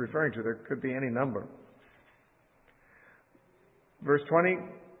is referring to. There could be any number. Verse 20,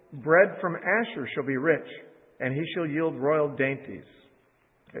 bread from Asher shall be rich, and he shall yield royal dainties.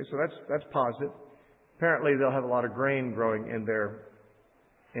 Okay, so that's positive. Apparently, they'll have a lot of grain growing in their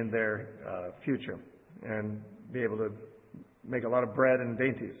future, and be able to make a lot of bread and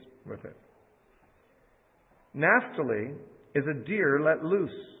dainties with it. Naphtali is a deer let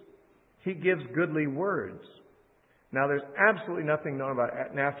loose. He gives goodly words. Now, there's absolutely nothing known about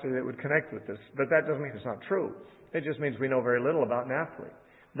Naphtali that would connect with this, but that doesn't mean it's not true. It just means we know very little about Naphtali.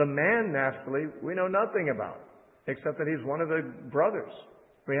 The man Naphtali, we know nothing about, except that he's one of the brothers.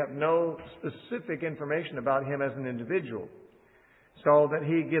 We have no specific information about him as an individual. So that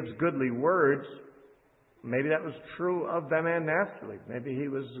he gives goodly words, maybe that was true of the man Naphtali. Maybe he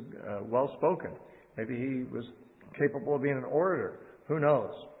was well-spoken. Maybe he was capable of being an orator. Who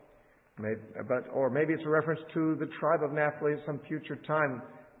knows? Or maybe it's a reference to the tribe of Naphtali at some future time,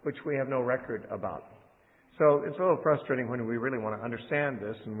 which we have no record about. So it's a little frustrating when we really want to understand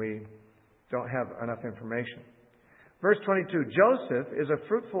this and we don't have enough information. Verse 22, Joseph is a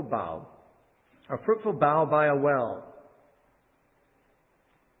fruitful bough by a well.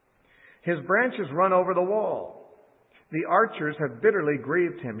 His branches run over the wall. The archers have bitterly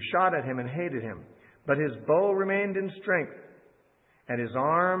grieved him, shot at him, and hated him. But his bow remained in strength, and his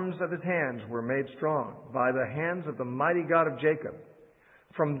arms of his hands were made strong by the hands of the mighty God of Jacob.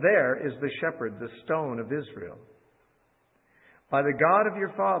 From there is the shepherd, the stone of Israel. By the God of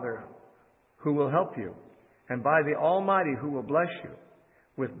your father, who will help you, and by the Almighty who will bless you,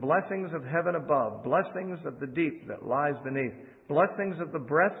 with blessings of heaven above, blessings of the deep that lies beneath, blessings of the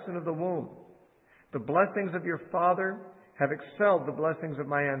breasts and of the womb. The blessings of your father have excelled the blessings of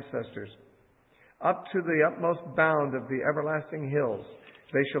my ancestors. Up to the utmost bound of the everlasting hills,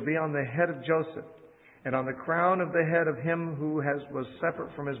 they shall be on the head of Joseph, and on the crown of the head of him who was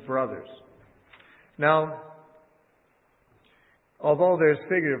separate from his brothers. Now, although there's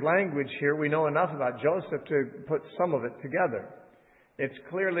figurative language here, we know enough about Joseph to put some of it together. It's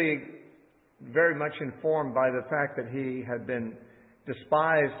clearly very much informed by the fact that he had been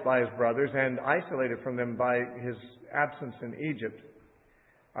despised by his brothers and isolated from them by his absence in Egypt.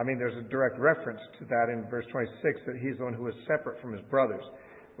 There's a direct reference to that in verse 26, that he's the one who was separate from his brothers.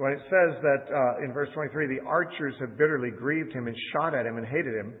 When it says that in verse 23, the archers have bitterly grieved him and shot at him and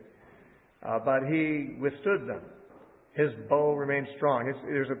hated him, but he withstood them. His bow remained strong.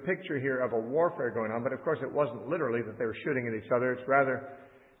 There's a picture here of a warfare going on, but of course it wasn't literally that they were shooting at each other. It's rather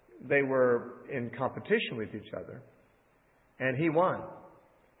they were in competition with each other. And he won.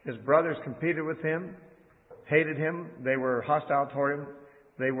 His brothers competed with him, hated him. They were hostile toward him.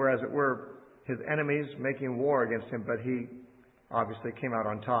 They were, as it were, his enemies making war against him, but he obviously came out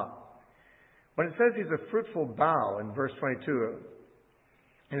on top. When it says he's a fruitful bough in verse 22,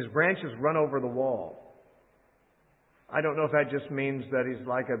 and his branches run over the wall, I don't know if that just means that he's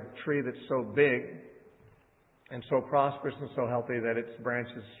like a tree that's so big and so prosperous and so healthy that its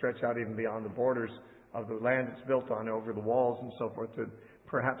branches stretch out even beyond the borders of the land it's built on, over the walls and so forth,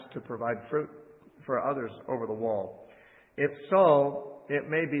 perhaps to provide fruit for others over the wall. If so, it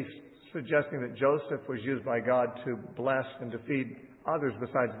may be suggesting that Joseph was used by God to bless and to feed others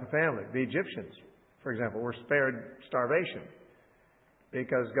besides the family. The Egyptians, for example, were spared starvation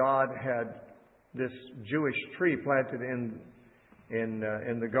because God had this Jewish tree planted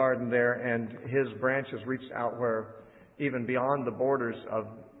in the garden there, and his branches reached out where even beyond the borders of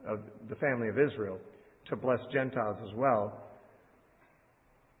the family of Israel to bless Gentiles as well.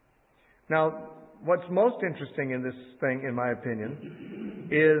 Now, what's most interesting in this thing, in my opinion,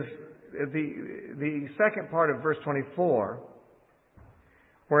 is the second part of verse 24,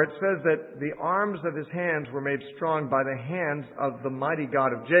 where it says that the arms of his hands were made strong by the hands of the mighty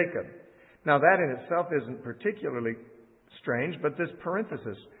God of Jacob. Now, that in itself isn't particularly strange, but this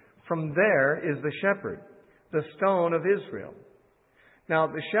parenthesis, from there is the shepherd, the stone of Israel. Now,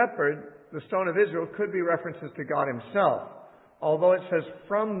 the shepherd, the stone of Israel, could be references to God himself, although it says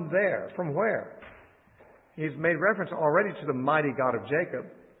from there. From where? He's made reference already to the mighty God of Jacob.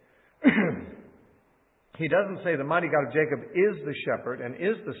 He doesn't say the mighty God of Jacob is the shepherd and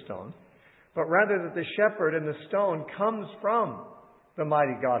is the stone, but rather that the shepherd and the stone comes from the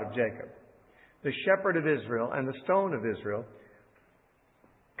mighty God of Jacob. The shepherd of Israel and the stone of Israel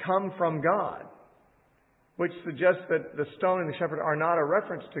come from God, which suggests that the stone and the shepherd are not a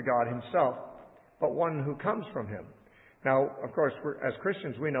reference to God himself, but one who comes from him. Now, of course, as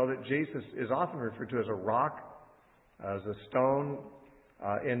Christians, we know that Jesus is often referred to as a rock, as a stone,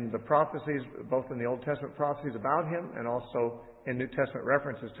 in the prophecies, both in the Old Testament prophecies about him and also in New Testament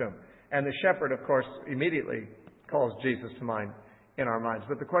references to him. And the shepherd, of course, immediately calls Jesus to mind in our minds.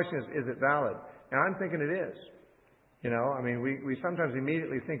 But the question is it valid? And I'm thinking it is. We sometimes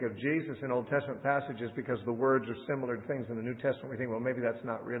immediately think of Jesus in Old Testament passages because the words are similar to things in the New Testament. We think, well, maybe that's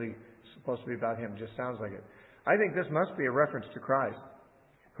not really supposed to be about him. It just sounds like it. I think this must be a reference to Christ,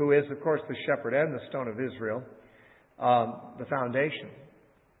 who is, of course, the shepherd and the stone of Israel, the foundation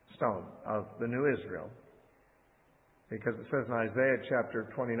stone of the new Israel. Because it says in Isaiah chapter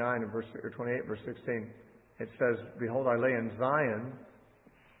 29 and 28, verse 16, it says, "Behold, I lay in Zion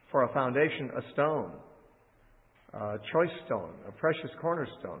for a foundation a stone, a choice stone, a precious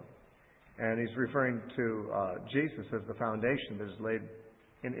cornerstone." And he's referring to Jesus as the foundation that is laid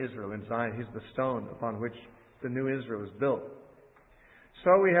in Israel, in Zion. He's the stone upon which the new Israel is built.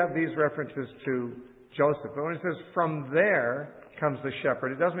 So we have these references to Joseph. But when it says from there comes the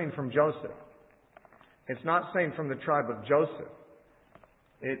shepherd, it doesn't mean from Joseph. It's not saying from the tribe of Joseph.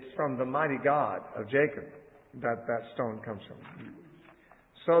 It's from the mighty God of Jacob that stone comes from.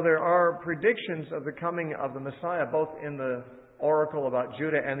 So there are predictions of the coming of the Messiah, both in the oracle about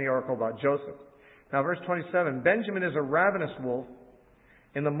Judah and the oracle about Joseph. Now, verse 27, "Benjamin is a ravenous wolf.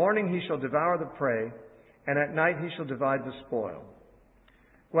 In the morning he shall devour the prey, and at night he shall divide the spoil."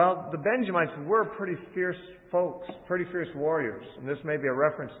 Well, the Benjamites were pretty fierce folks, pretty fierce warriors, and this may be a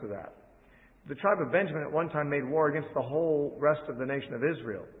reference to that. The tribe of Benjamin at one time made war against the whole rest of the nation of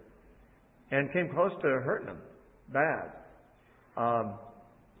Israel and came close to hurting them bad.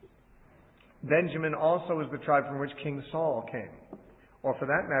 Benjamin also was the tribe from which King Saul came. Or for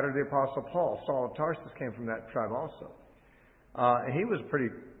that matter, the Apostle Paul. Saul of Tarsus came from that tribe also. He was pretty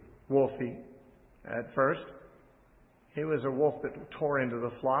wolfy at first. He was a wolf that tore into the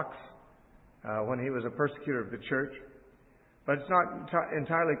flocks when he was a persecutor of the church. But it's not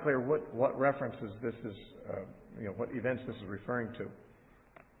entirely clear what references this is, what events this is referring to.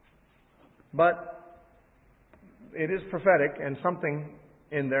 But it is prophetic, and something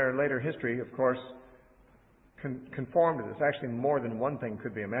in their later history, of course, conformed to this. Actually, more than one thing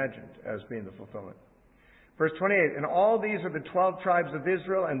could be imagined as being the fulfillment. Verse 28, "And all these are the 12 tribes of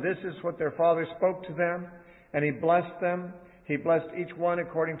Israel, and this is what their father spoke to them. And he blessed them. He blessed each one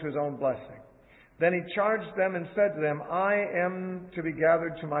according to his own blessing. Then he charged them and said to them, I am to be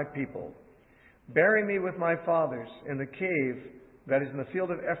gathered to my people. Bury me with my fathers in the cave that is in the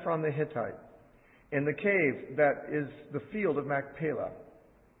field of Ephron the Hittite, in the cave that is the field of Machpelah,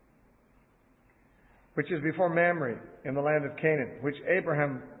 which is before Mamre in the land of Canaan, which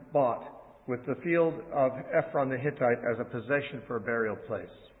Abraham bought with the field of Ephron the Hittite as a possession for a burial place.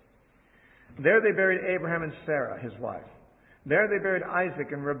 There they buried Abraham and Sarah, his wife. There they buried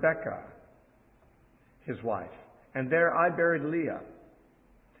Isaac and Rebekah, his wife. And there I buried Leah.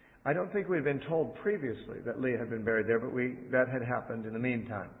 I don't think we'd been told previously that Leah had been buried there, but that had happened in the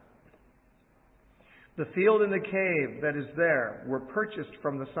meantime. The field and the cave that is there were purchased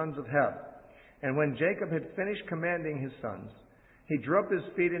from the sons of Heth. And when Jacob had finished commanding his sons, he drew up his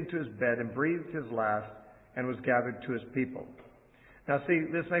feet into his bed and breathed his last and was gathered to his people. Now see,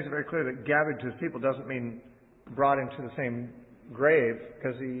 this makes it very clear that gathered to his people doesn't mean brought into the same grave,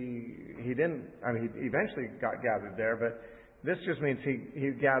 because he didn't, he eventually got gathered there, but this just means he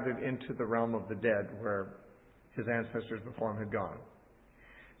gathered into the realm of the dead where his ancestors before him had gone.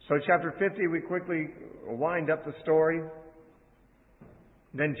 So chapter 50, we quickly wind up the story.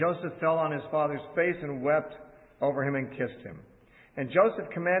 Then Joseph fell on his father's face and wept over him and kissed him. And Joseph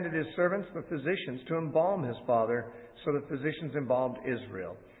commanded his servants, the physicians, to embalm his father, so the physicians embalmed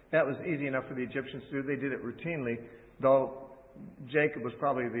Israel. That was easy enough for the Egyptians to do. They did it routinely, though Jacob was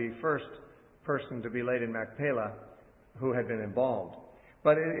probably the first person to be laid in Machpelah who had been embalmed.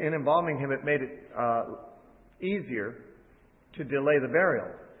 But in embalming him, it made it easier to delay the burial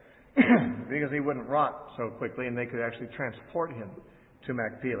because he wouldn't rot so quickly, and they could actually transport him to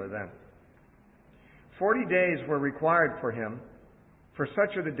Machpelah then. 40 days were required for him, for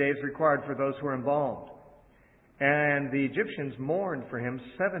such are the days required for those who are embalmed. And the Egyptians mourned for him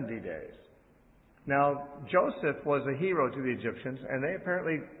 70 days. Now, Joseph was a hero to the Egyptians, and they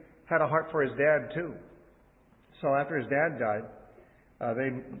apparently had a heart for his dad too. So after his dad died,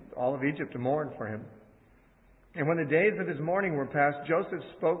 all of Egypt mourned for him. And when the days of his mourning were past, Joseph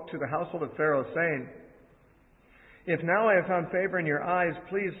spoke to the household of Pharaoh, saying, "If now I have found favor in your eyes,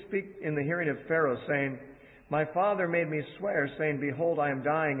 please speak in the hearing of Pharaoh, saying, My father made me swear, saying, Behold, I am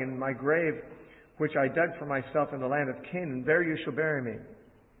dying, and my grave, which I dug for myself in the land of Canaan, there you shall bury me.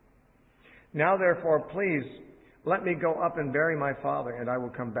 Now therefore, please, let me go up and bury my father, and I will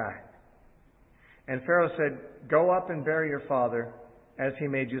come back." And Pharaoh said, "Go up and bury your father, as he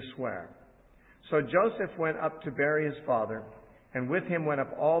made you swear." So Joseph went up to bury his father, and with him went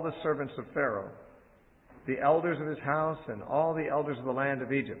up all the servants of Pharaoh, the elders of his house, and all the elders of the land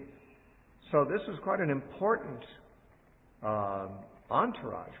of Egypt. So this was quite an important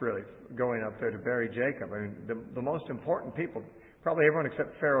entourage, really, going up there to bury Jacob. I mean, the most important people, probably everyone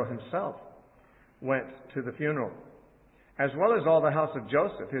except Pharaoh himself, went to the funeral, as well as all the house of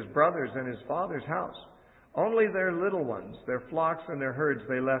Joseph, his brothers, and his father's house. Only their little ones, their flocks and their herds,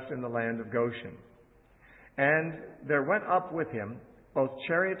 they left in the land of Goshen. And there went up with him both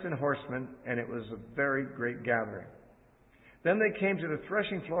chariots and horsemen, and it was a very great gathering. Then they came to the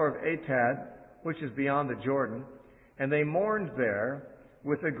threshing floor of Atad, which is beyond the Jordan, and they mourned there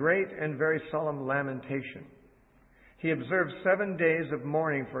with a great and very solemn lamentation. He observed 7 days of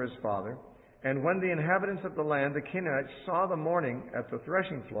mourning for his father, and when the inhabitants of the land, the Canaanites, saw the mourning at the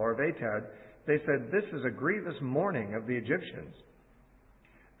threshing floor of Atad, they said, "This is a grievous mourning of the Egyptians."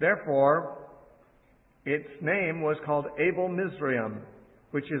 Therefore, its name was called Abel Mizraim,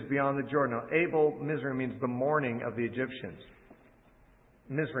 which is beyond the Jordan. Now, Abel Mizraim means the mourning of the Egyptians.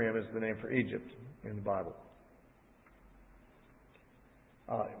 Mizraim is the name for Egypt in the Bible.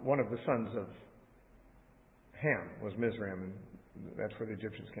 One of the sons of Ham was Mizraim, and that's where the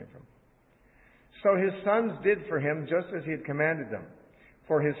Egyptians came from. So his sons did for him just as he had commanded them.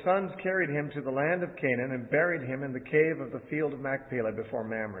 For his sons carried him to the land of Canaan and buried him in the cave of the field of Machpelah before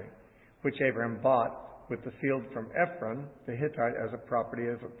Mamre, which Abraham bought with the field from Ephron the Hittite as a property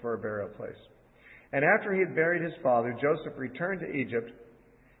for a burial place. And after he had buried his father, Joseph returned to Egypt,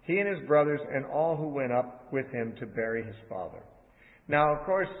 he and his brothers and all who went up with him to bury his father. Now, of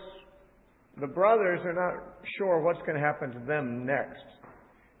course, the brothers are not sure what's going to happen to them next.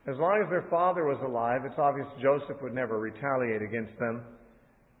 As long as their father was alive, it's obvious Joseph would never retaliate against them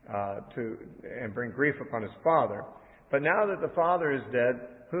and bring grief upon his father. But now that the father is dead,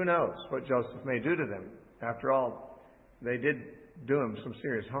 who knows what Joseph may do to them. After all, they did do him some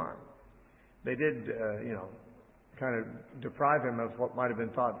serious harm. They did, kind of deprive him of what might have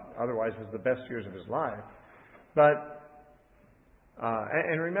been thought otherwise was the best years of his life. But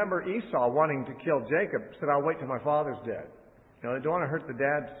and remember, Esau, wanting to kill Jacob, said, "I'll wait till my father's dead." They don't want to hurt the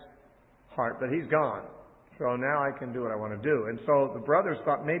dad's heart, but he's gone. So now I can do what I want to do. And so the brothers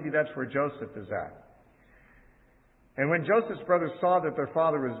thought maybe that's where Joseph is at. And when Joseph's brothers saw that their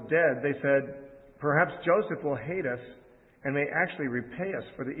father was dead, they said, "Perhaps Joseph will hate us and may actually repay us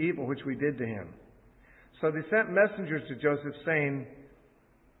for the evil which we did to him." So they sent messengers to Joseph saying,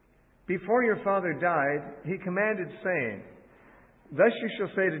 "Before your father died, he commanded, saying, Thus you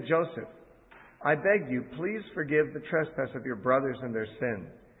shall say to Joseph, I beg you, please forgive the trespass of your brothers and their sin,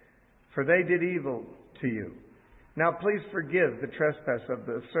 for they did evil to you. Now please forgive the trespass of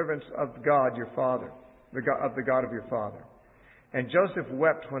the servants of God your father, of the God of your father." And Joseph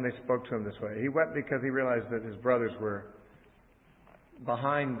wept when they spoke to him this way. He wept because he realized that his brothers were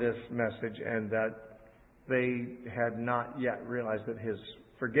behind this message and that they had not yet realized that his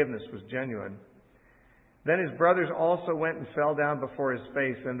forgiveness was genuine. Then his brothers also went and fell down before his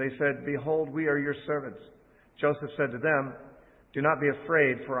face, and they said, "Behold, we are your servants." Joseph said to them, "Do not be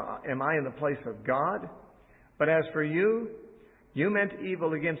afraid, for am I in the place of God? But as for you, you meant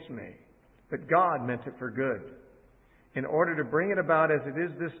evil against me, but God meant it for good, in order to bring it about as it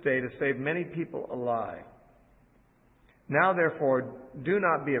is this day, to save many people alive. Now therefore, do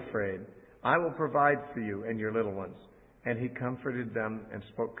not be afraid. I will provide for you and your little ones." And he comforted them and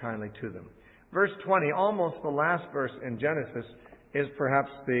spoke kindly to them. Verse 20, almost the last verse in Genesis, is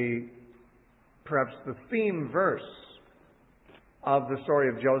perhaps the theme verse of the story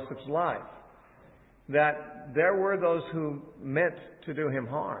of Joseph's life. That there were those who meant to do him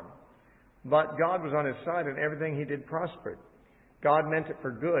harm, but God was on his side and everything he did prospered. God meant it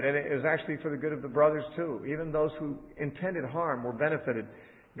for good, and it was actually for the good of the brothers too. Even those who intended harm were benefited.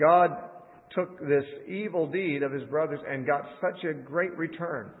 God took this evil deed of his brothers and got such a great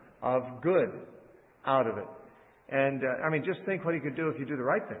return of good out of it. And, just think what he could do if you do the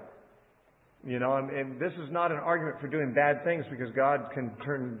right thing. And this is not an argument for doing bad things because God can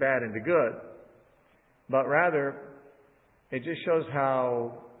turn bad into good. But rather, it just shows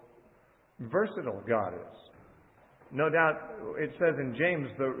how versatile God is. No doubt, it says in James,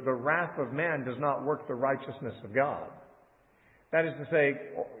 the wrath of man does not work the righteousness of God. That is to say,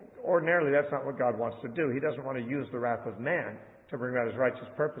 ordinarily that's not what God wants to do. He doesn't want to use the wrath of man to bring about His righteous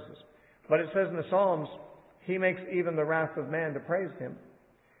purposes. But it says in the Psalms, He makes even the wrath of man to praise Him.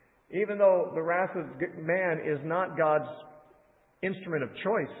 Even though the wrath of man is not God's instrument of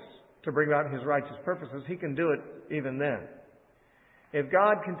choice to bring about His righteous purposes, He can do it even then. If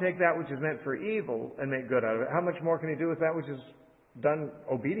God can take that which is meant for evil and make good out of it, how much more can He do with that which is done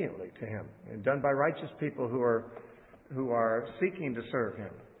obediently to Him and done by righteous people who are seeking to serve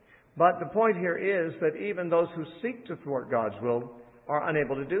Him? But the point here is that even those who seek to thwart God's will are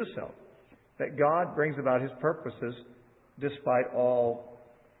unable to do so. That God brings about His purposes despite all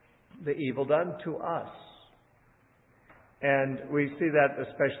the evil done to us. And we see that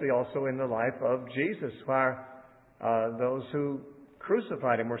especially also in the life of Jesus, where those who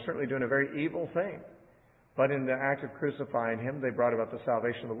crucified Him were certainly doing a very evil thing. But in the act of crucifying Him, they brought about the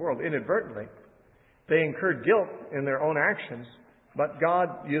salvation of the world inadvertently. They incurred guilt in their own actions, but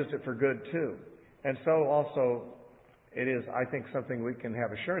God used it for good too. And so also it is, I think, something we can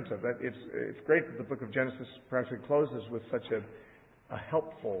have assurance of. That it's great that the book of Genesis practically closes with such a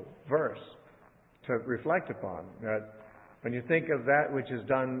helpful verse to reflect upon. That when you think of that which is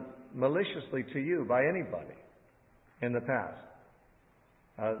done maliciously to you by anybody in the past,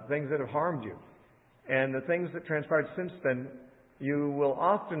 things that have harmed you, and the things that transpired since then, you will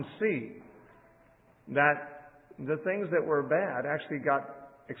often see that the things that were bad actually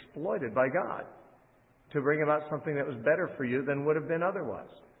got exploited by God to bring about something that was better for you than would have been otherwise.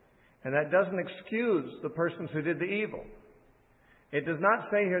 And that doesn't excuse the persons who did the evil. It does not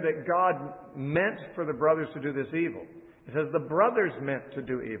say here that God meant for the brothers to do this evil. It says the brothers meant to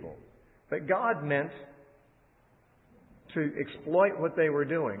do evil. But God meant to exploit what they were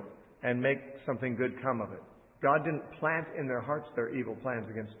doing and make something good come of it. God didn't plant in their hearts their evil plans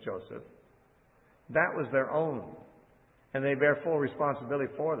against Joseph. That was their own. And they bear full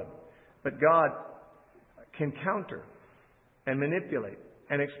responsibility for them. But God can counter and manipulate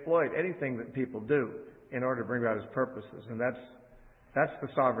and exploit anything that people do in order to bring about His purposes. And that's the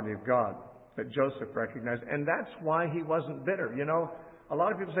sovereignty of God that Joseph recognized. And that's why he wasn't bitter. A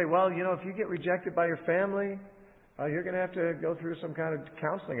lot of people say, well, if you get rejected by your family, you're going to have to go through some kind of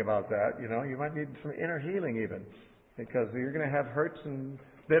counseling about that. You might need some inner healing even, because you're going to have hurts and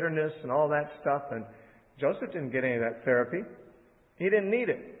bitterness and all that stuff. And Joseph didn't get any of that therapy. He didn't need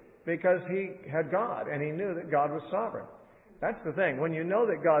it because he had God and he knew that God was sovereign. That's the thing. When you know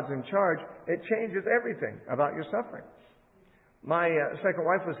that God's in charge, it changes everything about your suffering. My second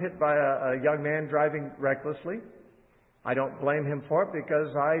wife was hit by a young man driving recklessly. I don't blame him for it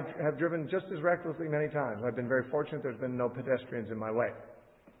because I have driven just as recklessly many times. I've been very fortunate there's been no pedestrians in my way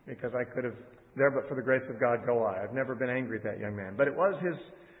because I could have, there but for the grace of God go I. I've never been angry at that young man. But it was his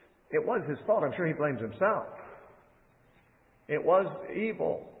fault. I'm sure he blames himself. It was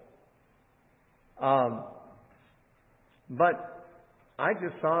evil. But I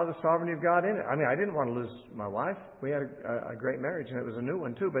just saw the sovereignty of God in it. I mean, I didn't want to lose my wife. We had a great marriage, and it was a new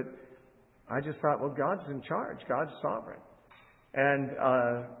one too. But I just thought, well, God's in charge. God's sovereign. And,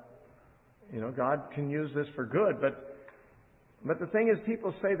 God can use this for good. But the thing is,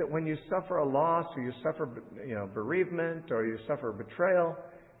 people say that when you suffer a loss or you suffer, bereavement or you suffer betrayal,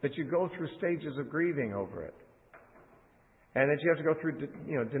 that you go through stages of grieving over it. And that you have to go through,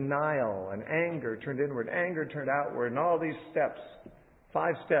 denial and anger turned inward, anger turned outward, and all these steps.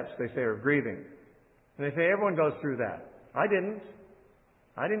 5 steps, they say, of grieving. And they say everyone goes through that. I didn't.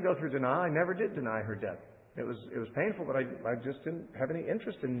 I didn't go through denial. I never did deny her death. It was painful, but I just didn't have any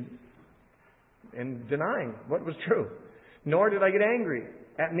interest in denying what was true. Nor did I get angry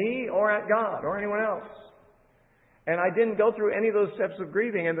at me or at God or anyone else. And I didn't go through any of those steps of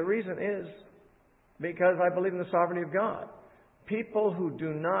grieving, and the reason is because I believe in the sovereignty of God. People who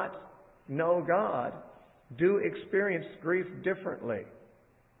do not know God do experience grief differently.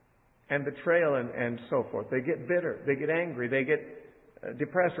 And betrayal and so forth. They get bitter. They get angry. They get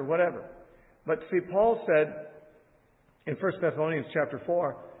depressed or whatever. But see, Paul said in 1 Thessalonians chapter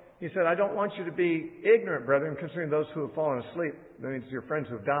 4, he said, I don't want you to be ignorant, brethren, concerning those who have fallen asleep. That means your friends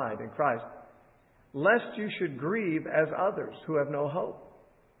who have died in Christ. Lest you should grieve as others who have no hope.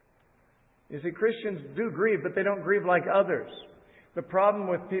 You see, Christians do grieve, but they don't grieve like others. The problem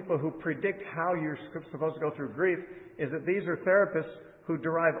with people who predict how you're supposed to go through grief is that these are therapists who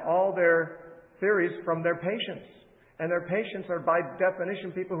derive all their theories from their patients. And their patients are, by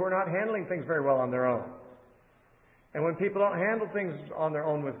definition, people who are not handling things very well on their own. And when people don't handle things on their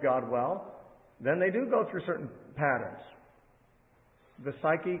own with God well, then they do go through certain patterns. The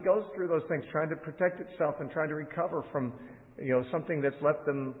psyche goes through those things, trying to protect itself and trying to recover from, something that's left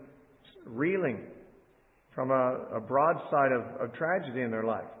them reeling from a broadside of tragedy in their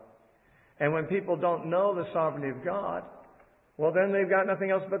life. And when people don't know the sovereignty of God, well, then they've got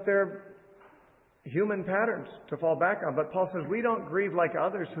nothing else but their human patterns to fall back on. But Paul says, we don't grieve like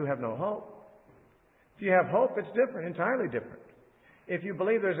others who have no hope. If you have hope, it's different, entirely different. If you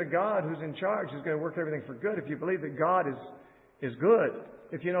believe there's a God who's in charge, who's going to work everything for good, if you believe that God is good,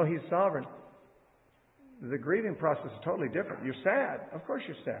 if you know He's sovereign, the grieving process is totally different. You're sad. Of course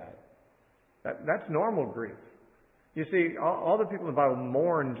you're sad. That's normal grief. You see, all the people in the Bible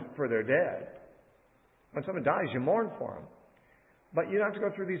mourned for their dead. When someone dies, you mourn for them. But you don't have to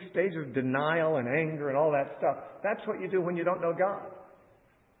go through these stages of denial and anger and all that stuff. That's what you do when you don't know God.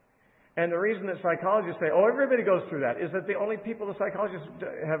 And the reason that psychologists say, everybody goes through that, is that the only people the psychologists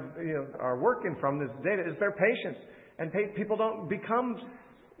are working from this data is their patients. And people don't become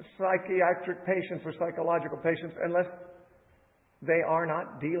psychiatric patients or psychological patients unless they are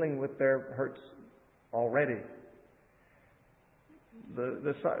not dealing with their hurts already.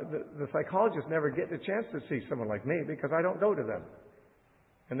 The psychologists never get the chance to see someone like me because I don't go to them.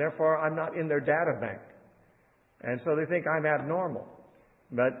 And therefore, I'm not in their data bank. And so they think I'm abnormal.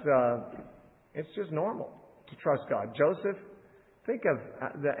 But it's just normal to trust God. Joseph, think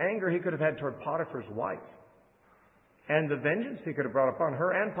of the anger he could have had toward Potiphar's wife. And the vengeance he could have brought upon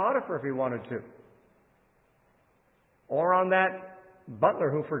her and Potiphar if he wanted to. Or on that butler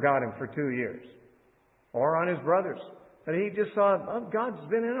who forgot him for 2 years. Or on his brothers. That he just saw, God's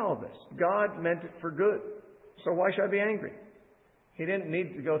been in all this. God meant it for good. So why should I be angry? He didn't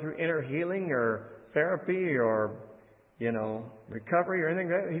need to go through inner healing or therapy or, recovery or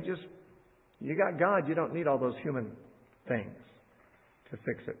anything. You got God. You don't need all those human things to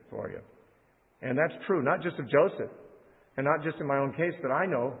fix it for you. And that's true, not just of Joseph. And not just in my own case that I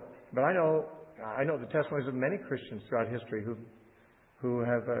know, but I know the testimonies of many Christians throughout history who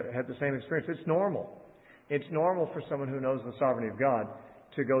have had the same experience. It's normal. It's normal for someone who knows the sovereignty of God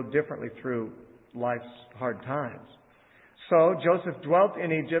to go differently through life's hard times. So Joseph dwelt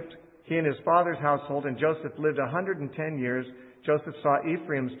in Egypt, he and his father's household, and Joseph lived 110 years. Joseph saw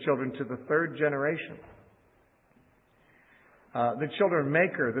Ephraim's children to the 3rd generation. The children of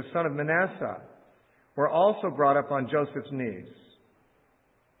Machir, the son of Manasseh, were also brought up on Joseph's knees.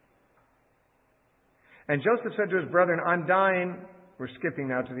 And Joseph said to his brethren, I'm dying. We're skipping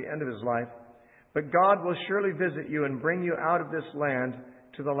now to the end of his life. But God will surely visit you and bring you out of this land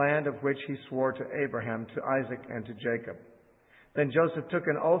to the land of which He swore to Abraham, to Isaac, and to Jacob. Then Joseph took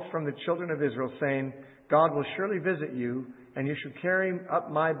an oath from the children of Israel, saying, God will surely visit you, and you shall carry up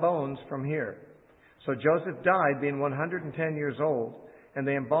my bones from here. So Joseph died, being 110 years old, and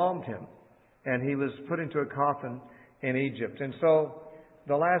they embalmed him, and he was put into a coffin in Egypt. And so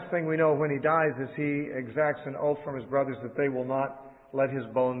the last thing we know when he dies is he exacts an oath from his brothers that they will not let his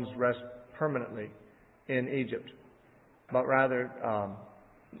bones rest permanently in Egypt, but rather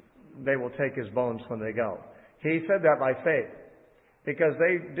they will take his bones when they go. He said that by faith, because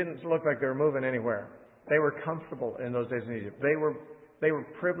they didn't look like they were moving anywhere. They were comfortable in those days in Egypt. They were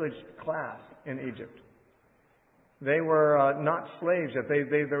privileged class in Egypt. They were not slaves yet.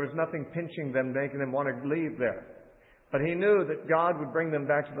 There was nothing pinching them, making them want to leave there. But he knew that God would bring them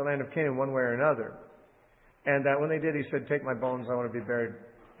back to the land of Canaan one way or another. And that when they did, he said, take my bones, I want to be buried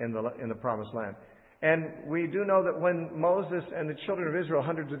in the promised land. And we do know that when Moses and the children of Israel,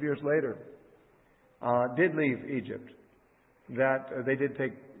 hundreds of years later, did leave Egypt, that they did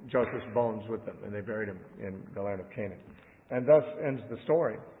take Joseph's bones with them, and they buried him in the land of Canaan. And thus ends the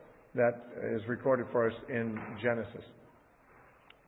story that is recorded for us in Genesis.